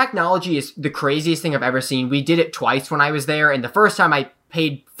the technology is the craziest thing I've ever seen. We did it twice when I was there, and the first time I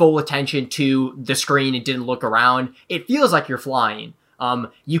paid full attention to the screen and didn't look around. It feels like you're flying.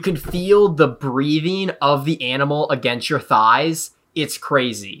 You can feel the breathing of the animal against your thighs. It's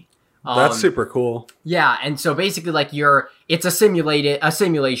crazy. That's super cool. Yeah, and so basically, like it's a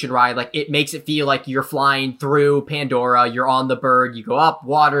simulation ride. Like it makes it feel like you're flying through Pandora. You're on the bird. You go up,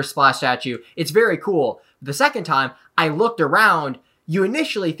 water splashed at you. It's very cool. The second time, I looked around. You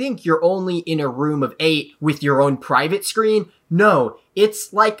initially think you're only in a room of 8 with your own private screen. No,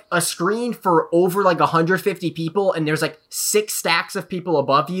 it's like a screen for over like 150 people, and there's like 6 stacks of people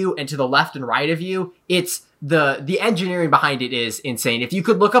above you and to the left and right of you. It's the engineering behind it is insane. If you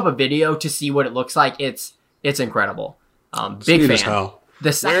could look up a video to see what it looks like, it's incredible. Big fan. Hell.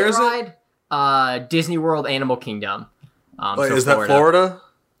 The second ride, Disney World Animal Kingdom. Is that Florida?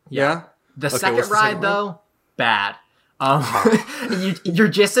 Yeah. The second ride though, bad. You're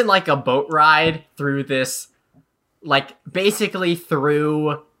just in like a boat ride through this, like basically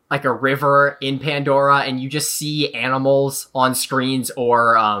through like a river in Pandora, and you just see animals on screens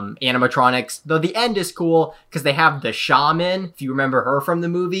or animatronics. Though the end is cool because they have the shaman. If you remember her from the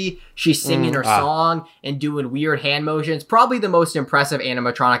movie, she's singing her song and doing weird hand motions. Probably the most impressive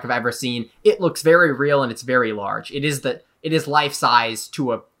animatronic I've ever seen. It looks very real and it's very large. It is life size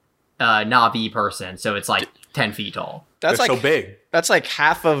to a Na'vi person, so it's like 10 feet tall. That's They're like so big. That's like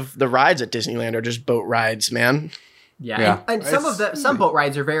half of the rides at Disneyland are just boat rides, man. Yeah. And some boat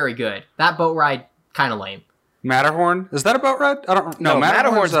rides are very good. That boat ride kind of lame. Matterhorn, is that a boat ride? I don't know. No,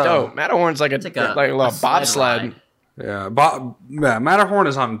 Matterhorn's dope. Matterhorn's like a little bobsled. Yeah, Matterhorn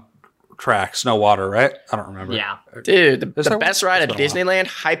is on tracks, no water, right? I don't remember. Yeah, dude, the best ride at Disneyland,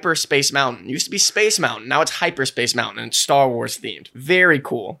 Hyperspace Mountain. Used to be Space Mountain, now it's Hyperspace Mountain, and it's Star Wars themed. Very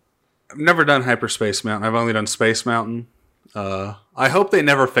cool. I've never done Hyperspace Mountain. I've only done Space Mountain. I hope they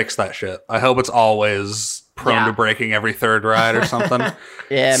never fix that shit. I hope it's always prone to breaking every third ride or something.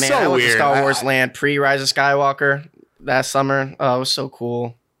 Yeah, man. So I went weird. to Star Wars Land pre-Rise of Skywalker last summer. Oh, it was so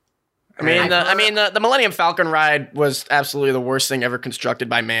cool. I mean, the Millennium Falcon ride was absolutely the worst thing ever constructed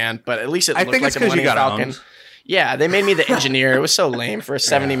by man, but at least it looked like a Millennium Falcon. Owned. Yeah, they made me the engineer. It was so lame for a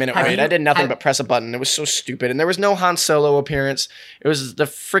 70-minute wait. I did nothing but press a button. It was so stupid. And there was no Han Solo appearance. It was the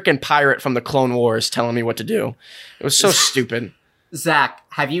freaking pirate from the Clone Wars telling me what to do. It was so stupid. Zach,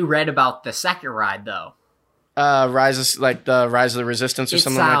 have you read about the second ride, though? Rise of the Resistance or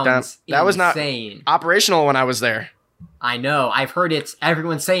something like that. That was not operational when I was there. I know. I've heard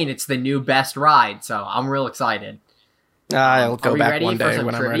everyone's saying it's the new best ride, so I'm real excited. I'll go back one day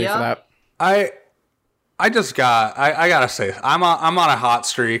when I'm ready for that. I gotta say, I'm on a hot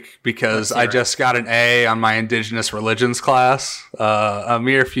streak because I just got an A on my Indigenous Religions class a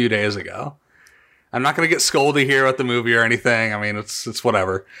mere few days ago. I'm not gonna get scolded here with the movie or anything. I mean, it's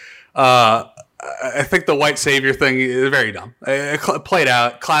whatever. I think the white savior thing is very dumb. It played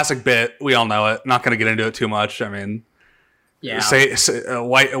out, classic bit. We all know it. Not gonna get into it too much. I mean, say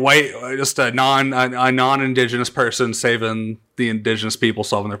white, just a non-indigenous person saving the indigenous people,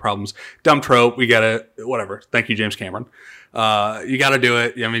 solving their problems. Dumb trope. We get it. Whatever. Thank you, James Cameron. You got to do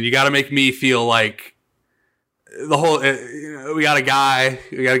it. I mean, you got to make me feel like the whole. We got a guy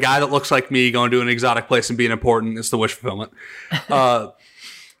that looks like me going to an exotic place and being important. It's the wish fulfillment.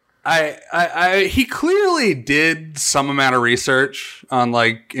 He clearly did some amount of research on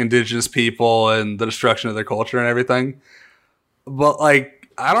like indigenous people and the destruction of their culture and everything. But,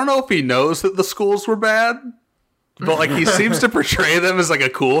 like, I don't know if he knows that the schools were bad, but, like, he seems to portray them as, like,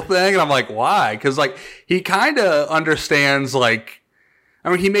 a cool thing. And I'm like, why? Because, like, he kind of understands, like, I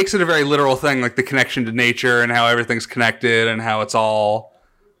mean, he makes it a very literal thing, like the connection to nature and how everything's connected and how it's all,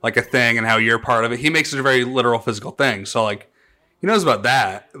 like, a thing and how you're part of it. He makes it a very literal physical thing. So, like, he knows about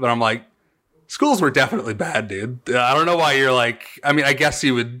that. But I'm like, schools were definitely bad, dude. I don't know why you're like, I mean, I guess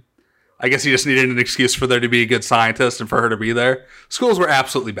you just needed an excuse for there to be a good scientist and for her to be there. Schools were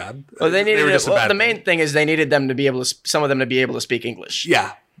absolutely bad. Well, the main thing is they needed them to be able to, some of them to be able to speak English.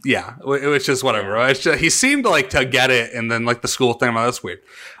 Yeah, which is whatever. It's just, he seemed like to get it, and then like the school thing, that's weird.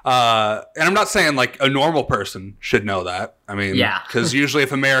 And I'm not saying like a normal person should know that. I mean, because usually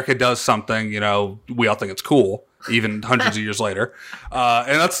if America does something, you know, we all think it's cool, even hundreds of years later.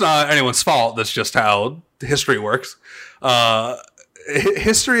 And that's not anyone's fault. That's just how history works.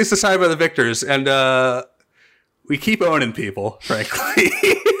 History is decided by the victors, and we keep owning people, frankly.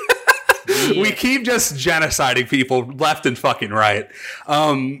 We keep just genociding people left and fucking right.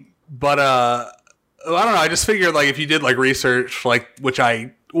 But I don't know. I just figured, like, if you did, like, research, like, which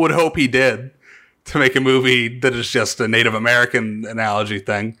I would hope he did, to make a movie that is just a Native American analogy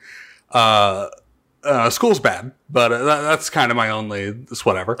thing, school's bad. But that's kind of my only, it's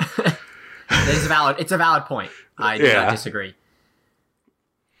whatever. It's a valid point. I do not disagree.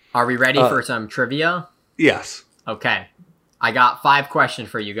 Are we ready for some trivia? Yes. Okay. I got 5 questions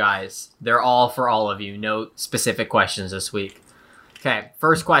for you guys. They're all for all of you. No specific questions this week. Okay,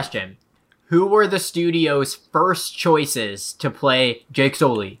 first question. Who were the studio's first choices to play Jake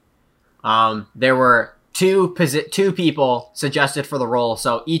Sully? There were two people suggested for the role,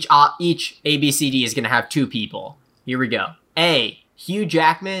 so each ABCD is going to have 2 people. Here we go. A, Hugh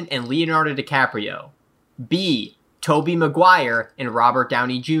Jackman and Leonardo DiCaprio. B, Tobey Maguire and Robert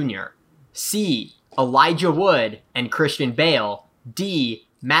Downey Jr. C, Elijah Wood and Christian Bale. D,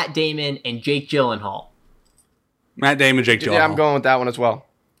 Matt Damon and Jake Gyllenhaal. Matt Damon, Jake Gyllenhaal. Yeah, I'm going with that one as well.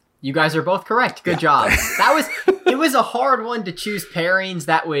 You guys are both correct. Good job. It was a hard one to choose pairings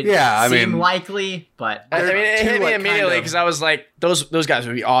that would seem likely, but I mean, it hit me immediately because I was like, those guys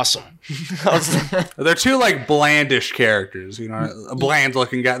would be awesome. They're 2 like blandish characters, you know, a bland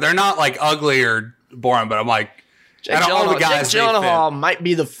looking guy. They're not like ugly or boring, but I'm like, Jake Gyllenhaal might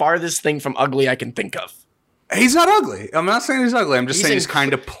be the farthest thing from ugly I can think of. He's not ugly. I'm not saying he's ugly. I'm just saying he's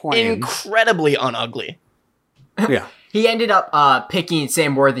kind of plain. Incredibly unugly. Yeah. He ended up picking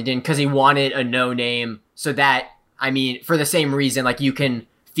Sam Worthington because he wanted a no-name, so that, I mean, for the same reason, like, you can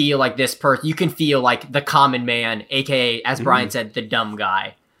feel like this person, you can feel like the common man, aka, as Brian said, the dumb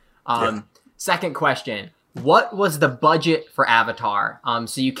guy. Second question. What was the budget for Avatar?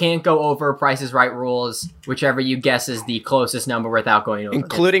 So you can't go over Price is Right rules, whichever you guess is the closest number without going over.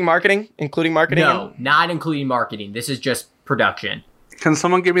 Including marketing? No, not including marketing. This is just production. Can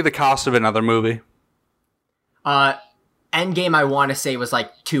someone give me the cost of another movie? Endgame, I want to say, was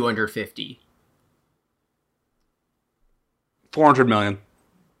like 250. 400 million.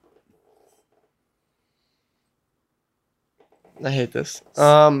 I hate this.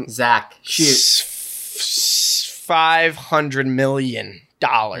 Zach, shoot. $500 million.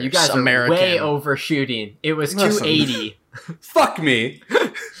 You guys are way overshooting. It was 280. Fuck me.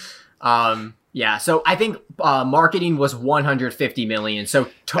 Yeah, so I think marketing was 150 million. So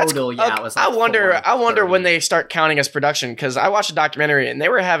total, it was like I wonder when they start counting as production, because I watched a documentary and they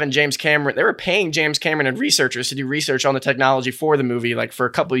were having they were paying James Cameron and researchers to do research on the technology for the movie, like, for a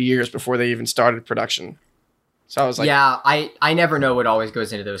couple of years before they even started production. So I was like, yeah, I never know what always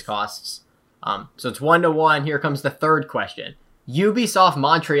goes into those costs. So it's 1-1. Here comes the third question. Ubisoft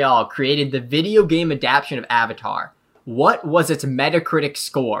Montreal created the video game adaptation of Avatar. What was its Metacritic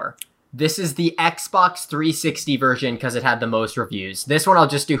score? This is the Xbox 360 version because it had the most reviews. This one I'll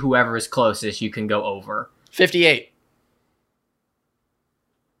just do whoever is closest. You can go over. 58.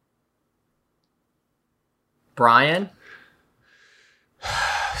 Brian?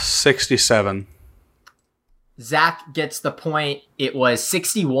 67. Zach gets the point. It was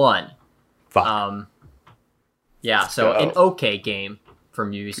 61. Fuck. Yeah, so an okay game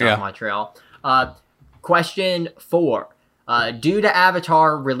from Ubisoft Montreal. Question 4. Due to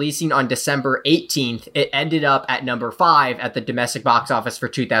Avatar releasing on December 18th, it ended up at number 5 at the domestic box office for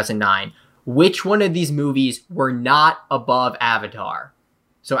 2009. Which one of these movies were not above Avatar?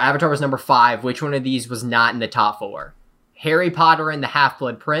 So Avatar was number 5. Which one of these was not in the top 4? Harry Potter and the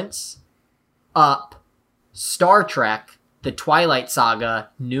Half-Blood Prince, Up, Star Trek, The Twilight Saga,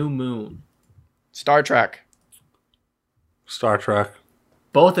 New Moon. Star Trek.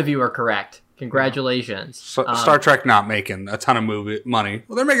 Both of you are correct. Congratulations. Star Trek not making a ton of money.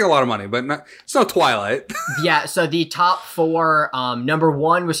 Well, they're making a lot of money, but it's no Twilight. Yeah, so the top 4, number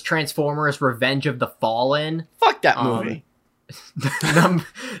 1 was Transformers Revenge of the Fallen. Fuck that movie.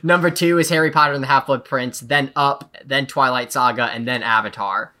 Number 2 is Harry Potter and the Half-Blood Prince, then Up, then Twilight Saga, and then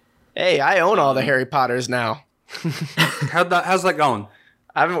Avatar. Hey, I own all the Harry Potters now. How's that going?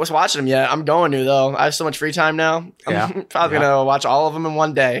 I haven't watched them yet. I'm going to, though. I have so much free time now. I'm probably going to watch all of them in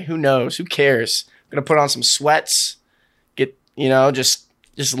one day. Who knows? Who cares? I'm going to put on some sweats,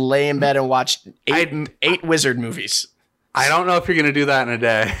 just lay in bed and watch eight wizard movies. I don't know if you're going to do that in a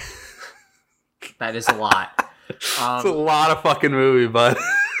day. That is a lot. It's a lot of fucking movie, bud.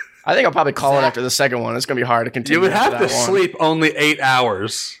 I think I'll probably call it after the second one. It's going to be hard to continue. You would have to sleep only 8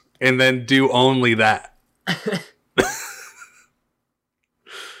 hours and then do only that.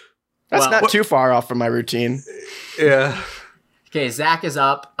 That's not too far off from my routine. Yeah. Okay, Zach is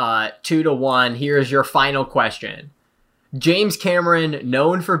up 2-1. Here's your final question. James Cameron,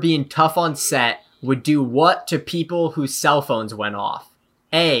 known for being tough on set, would do what to people whose cell phones went off?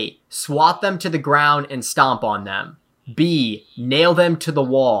 A. Swat them to the ground and stomp on them. B. Nail them to the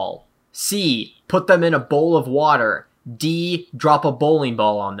wall. C. Put them in a bowl of water. D. Drop a bowling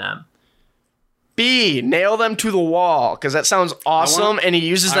ball on them. B. Nail them to the wall, because that sounds awesome, and he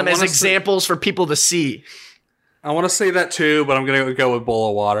uses them as examples for people to see. I want to say that too, but I'm going to go with bowl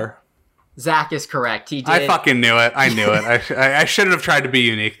of water. Zach is correct. He did. I fucking knew it. I knew it. I shouldn't have tried to be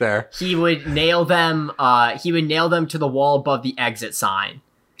unique there. He would nail them. He would nail them to the wall above the exit sign.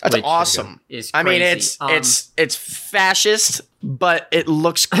 That's awesome. Is I mean, crazy. it's fascist, but it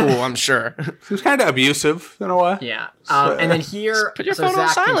looks cool. I'm sure. It's kind of abusive in a way. Yeah. And then here, Put your so phone on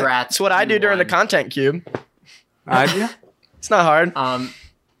Zach, silent. congrats. That's what I do during the won. content cube. Yeah. It's not hard.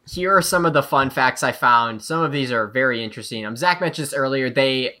 Here are some of the fun facts I found. Some of these are very interesting. Zach mentioned this earlier.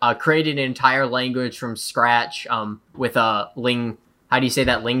 They created an entire language from scratch with a how do you say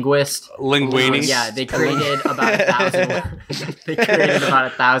that? Linguist? Linguini. Yeah, they created about 1,000 words. They created about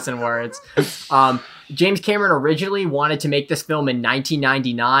 1,000 words. James Cameron originally wanted to make this film in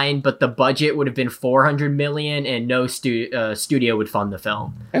 1999, but the budget would have been $400 million, and no studio would fund the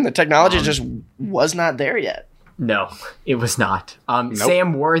film. And the technology just was not there yet. No, it was not. Nope.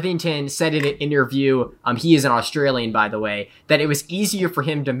 Sam Worthington said in an interview, he is an Australian, by the way, that it was easier for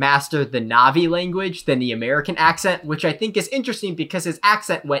him to master the Na'vi language than the American accent, which I think is interesting because his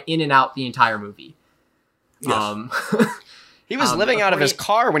accent went in and out the entire movie. Yes. He was living out of his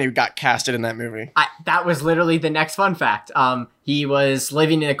car when he got casted in that movie. That was literally the next fun fact. He was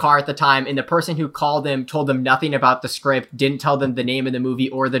living in a car at the time, and the person who called him told him nothing about the script, didn't tell them the name of the movie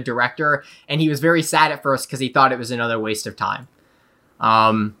or the director, and he was very sad at first because he thought it was another waste of time.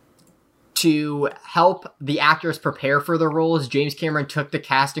 To help the actors prepare for the roles, James Cameron took the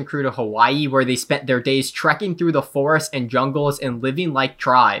cast and crew to Hawaii, where they spent their days trekking through the forests and jungles and living like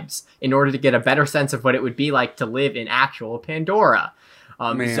tribes in order to get a better sense of what it would be like to live in actual Pandora.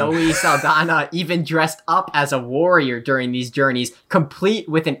 Zoe Saldana even dressed up as a warrior during these journeys, complete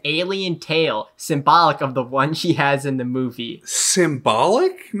with an alien tail, symbolic of the one she has in the movie.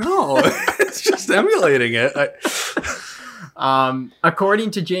 Symbolic? No, it's just emulating it.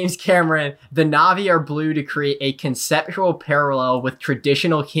 According to James Cameron, the Na'vi are blue to create a conceptual parallel with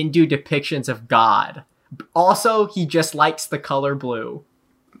traditional Hindu depictions of God. Also, he just likes the color blue.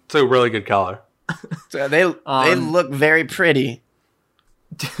 It's a really good color. So they look very pretty.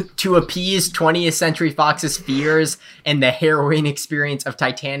 To appease 20th Century Fox's fears and the harrowing experience of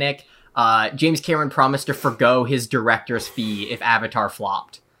Titanic, James Cameron promised to forgo his director's fee if Avatar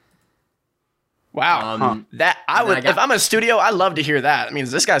flopped. Wow, that I would. If I'm a studio, I love to hear that. It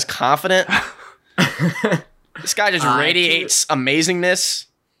means this guy's confident. This guy just radiates amazingness.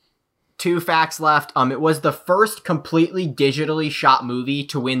 2 facts left. It was the first completely digitally shot movie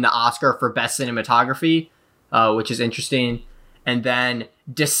to win the Oscar for Best Cinematography, which is interesting. And then,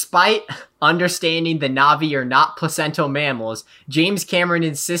 despite understanding the Na'vi are not placental mammals, James Cameron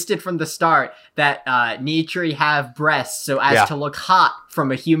insisted from the start that Nitri have breasts so as to look hot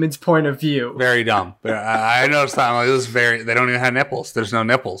from a human's point of view. Very dumb. I noticed that. I'm like, this is they don't even have nipples. There's no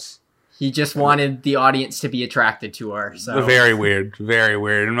nipples. He just wanted the audience to be attracted to her. So very weird. Very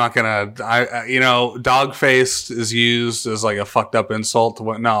weird. I'm not gonna. Dog faced is used as like a fucked up insult to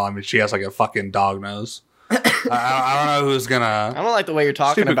what? No, I mean she has like a fucking dog nose. I don't know who's gonna. I don't like the way you're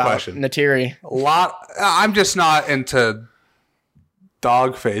talking about Neytiri. I'm just not into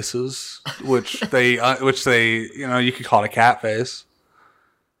dog faces, which they, you could call it a cat face.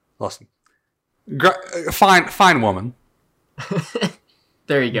 Listen, fine woman.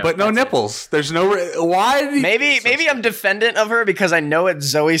 There you go. But no nipples. There's no. Why? Maybe I'm defendant of her because I know it's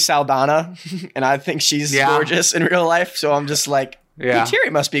Zoe Saldana, and I think she's gorgeous in real life. So I'm just like,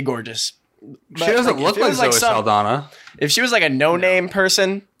 Neytiri must be gorgeous. But she doesn't look like Zoe Saldana. If she was like a no-name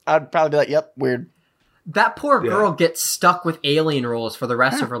person, I'd probably be like, yep, weird. That poor girl gets stuck with alien roles for the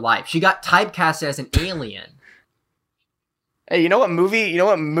rest of her life. She got typecast as an alien. Hey, you know what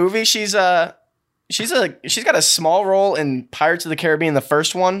movie she's got a small role in Pirates of the Caribbean, the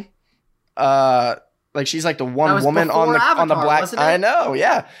first one. Like she's like the one woman on the black. I know,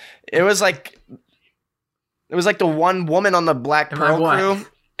 yeah. It was like the one woman on the Black Pearl crew.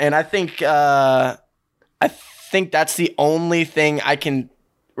 And I think that's the only thing I can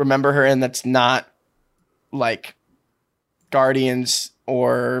remember her in that's not like Guardians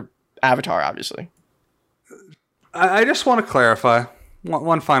or Avatar, obviously. I just want to clarify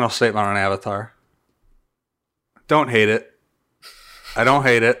one final statement on Avatar. Don't hate it. I don't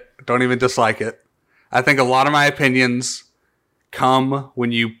hate it. Don't even dislike it. I think a lot of my opinions come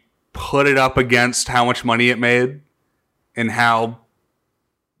when you put it up against how much money it made and how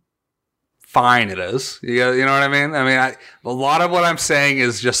fine it is. You know what I mean? I mean, a lot of what I'm saying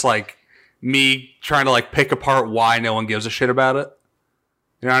is just like me trying to like pick apart why no one gives a shit about it.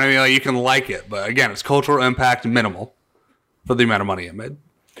 You know what I mean? Like, you can like it, but again, its cultural impact minimal for the amount of money it made.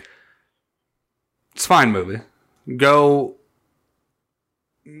 It's a fine movie.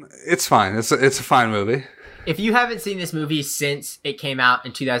 It's fine. It's a fine movie. If you haven't seen this movie since it came out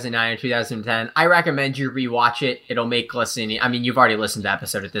in 2009 or 2010, I recommend you rewatch it. It'll make listening. I mean, you've already listened to the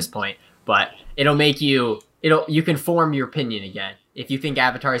episode at this point, but it'll make you. You can form your opinion again. If you think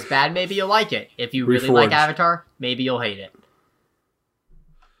Avatar is bad, maybe you'll like it. If you really like Avatar, maybe you'll hate it.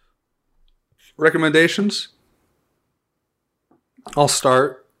 Recommendations? I'll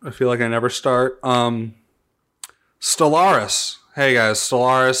start. I feel like I never start. Stellaris. Hey guys,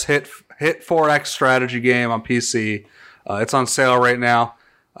 Stellaris hit 4X strategy game on PC. It's on sale right now.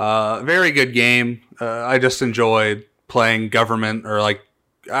 Very good game. I just enjoyed playing government or like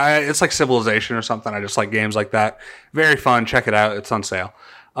it's like Civilization or something. I just like games like that. Very fun. Check it out. It's on sale.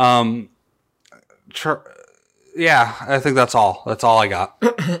 Yeah, I think that's all. That's all I got.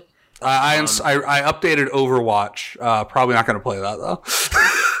 I updated Overwatch. Probably not going to play that though.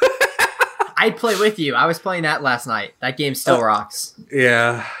 I'd play with you. I was playing that last night. That game still rocks.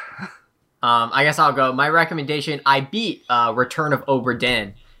 Yeah. I guess I'll go. My recommendation, I beat Return of Obra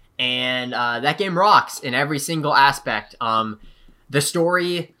Dinn, and that game rocks in every single aspect. The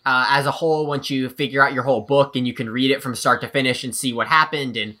story as a whole, once you figure out your whole book and you can read it from start to finish and see what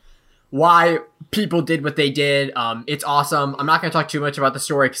happened and why people did what they did, it's awesome. I'm not going to talk too much about the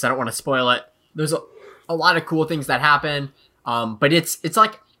story because I don't want to spoil it. There's a lot of cool things that happen, but it's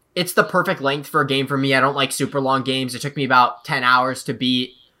like it's the perfect length for a game for me. I don't like super long games. It took me about 10 hours to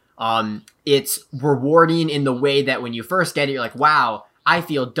beat. It's rewarding in the way that when you first get it, you're like, wow, I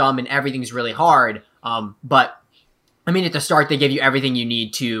feel dumb and everything's really hard. But I mean, at the start, they give you everything you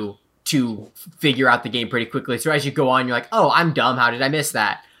need to figure out the game pretty quickly. So as you go on, you're like, oh, I'm dumb. How did I miss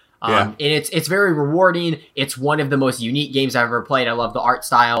that? And it's very rewarding. It's one of the most unique games I've ever played. I love the art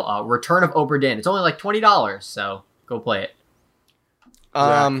style. Return of Obra Dinn. It's only like $20, so go play it.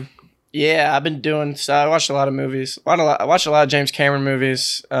 Yeah, I've been doing. So I watched a lot of movies. I watched a lot of James Cameron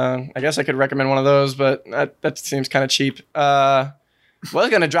movies. I guess I could recommend one of those, but that seems kind of cheap. I was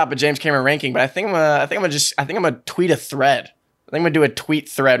gonna drop a James Cameron ranking, but I think I'm gonna tweet a thread. I think I'm gonna do a tweet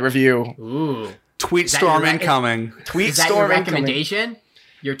thread review. Ooh, tweet storm incoming. Tweet storm your recommendation.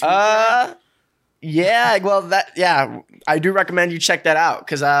 Your tweet thread? Yeah. I do recommend you check that out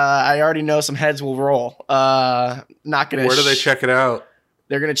because I already know some heads will roll. Not gonna. Where do they check it out?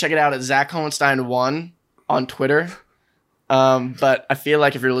 They're going to check it out at Zach Hohenstein 1 on Twitter. But I feel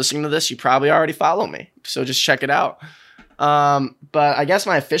like if you're listening to this, you probably already follow me. So just check it out. But I guess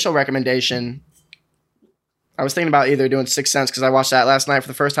my official recommendation, I was thinking about either doing Sixth Sense because I watched that last night for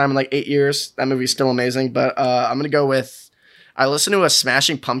the first time in like 8 years. That movie's still amazing. But I'm going to go with, I listened to a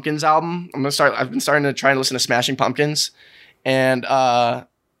Smashing Pumpkins album. I've been starting to try and listen to Smashing Pumpkins. And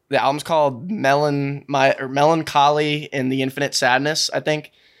the album's called Melancholy in the Infinite Sadness, I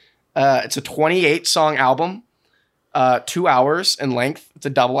think. It's a 28-song album, 2 hours in length. It's a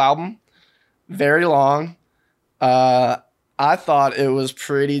double album, very long. I thought it was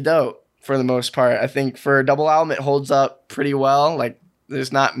pretty dope for the most part. I think for a double album, it holds up pretty well. Like,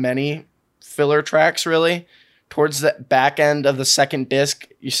 there's not many filler tracks, really. Towards the back end of the second disc,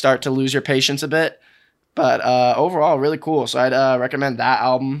 you start to lose your patience a bit. But overall, really cool. So I'd recommend that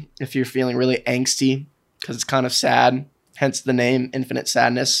album if you're feeling really angsty because it's kind of sad. Hence the name Infinite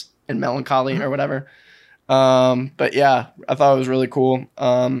Sadness and Melancholy or whatever. But yeah, I thought it was really cool.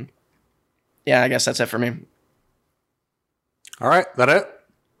 Yeah, I guess that's it for me. All right. That it?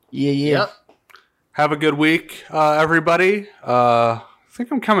 Yeah. Yep. Have a good week, everybody. I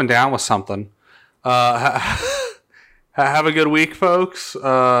think I'm coming down with something. Have a good week, folks.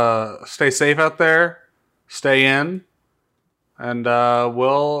 Stay safe out there. Stay in, and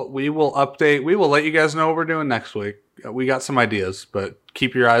we will update. We will let you guys know what we're doing next week. We got some ideas, but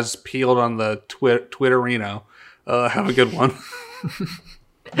keep your eyes peeled on the Twitterino. Have a good one.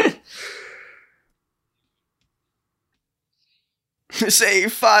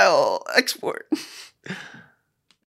 Save file export.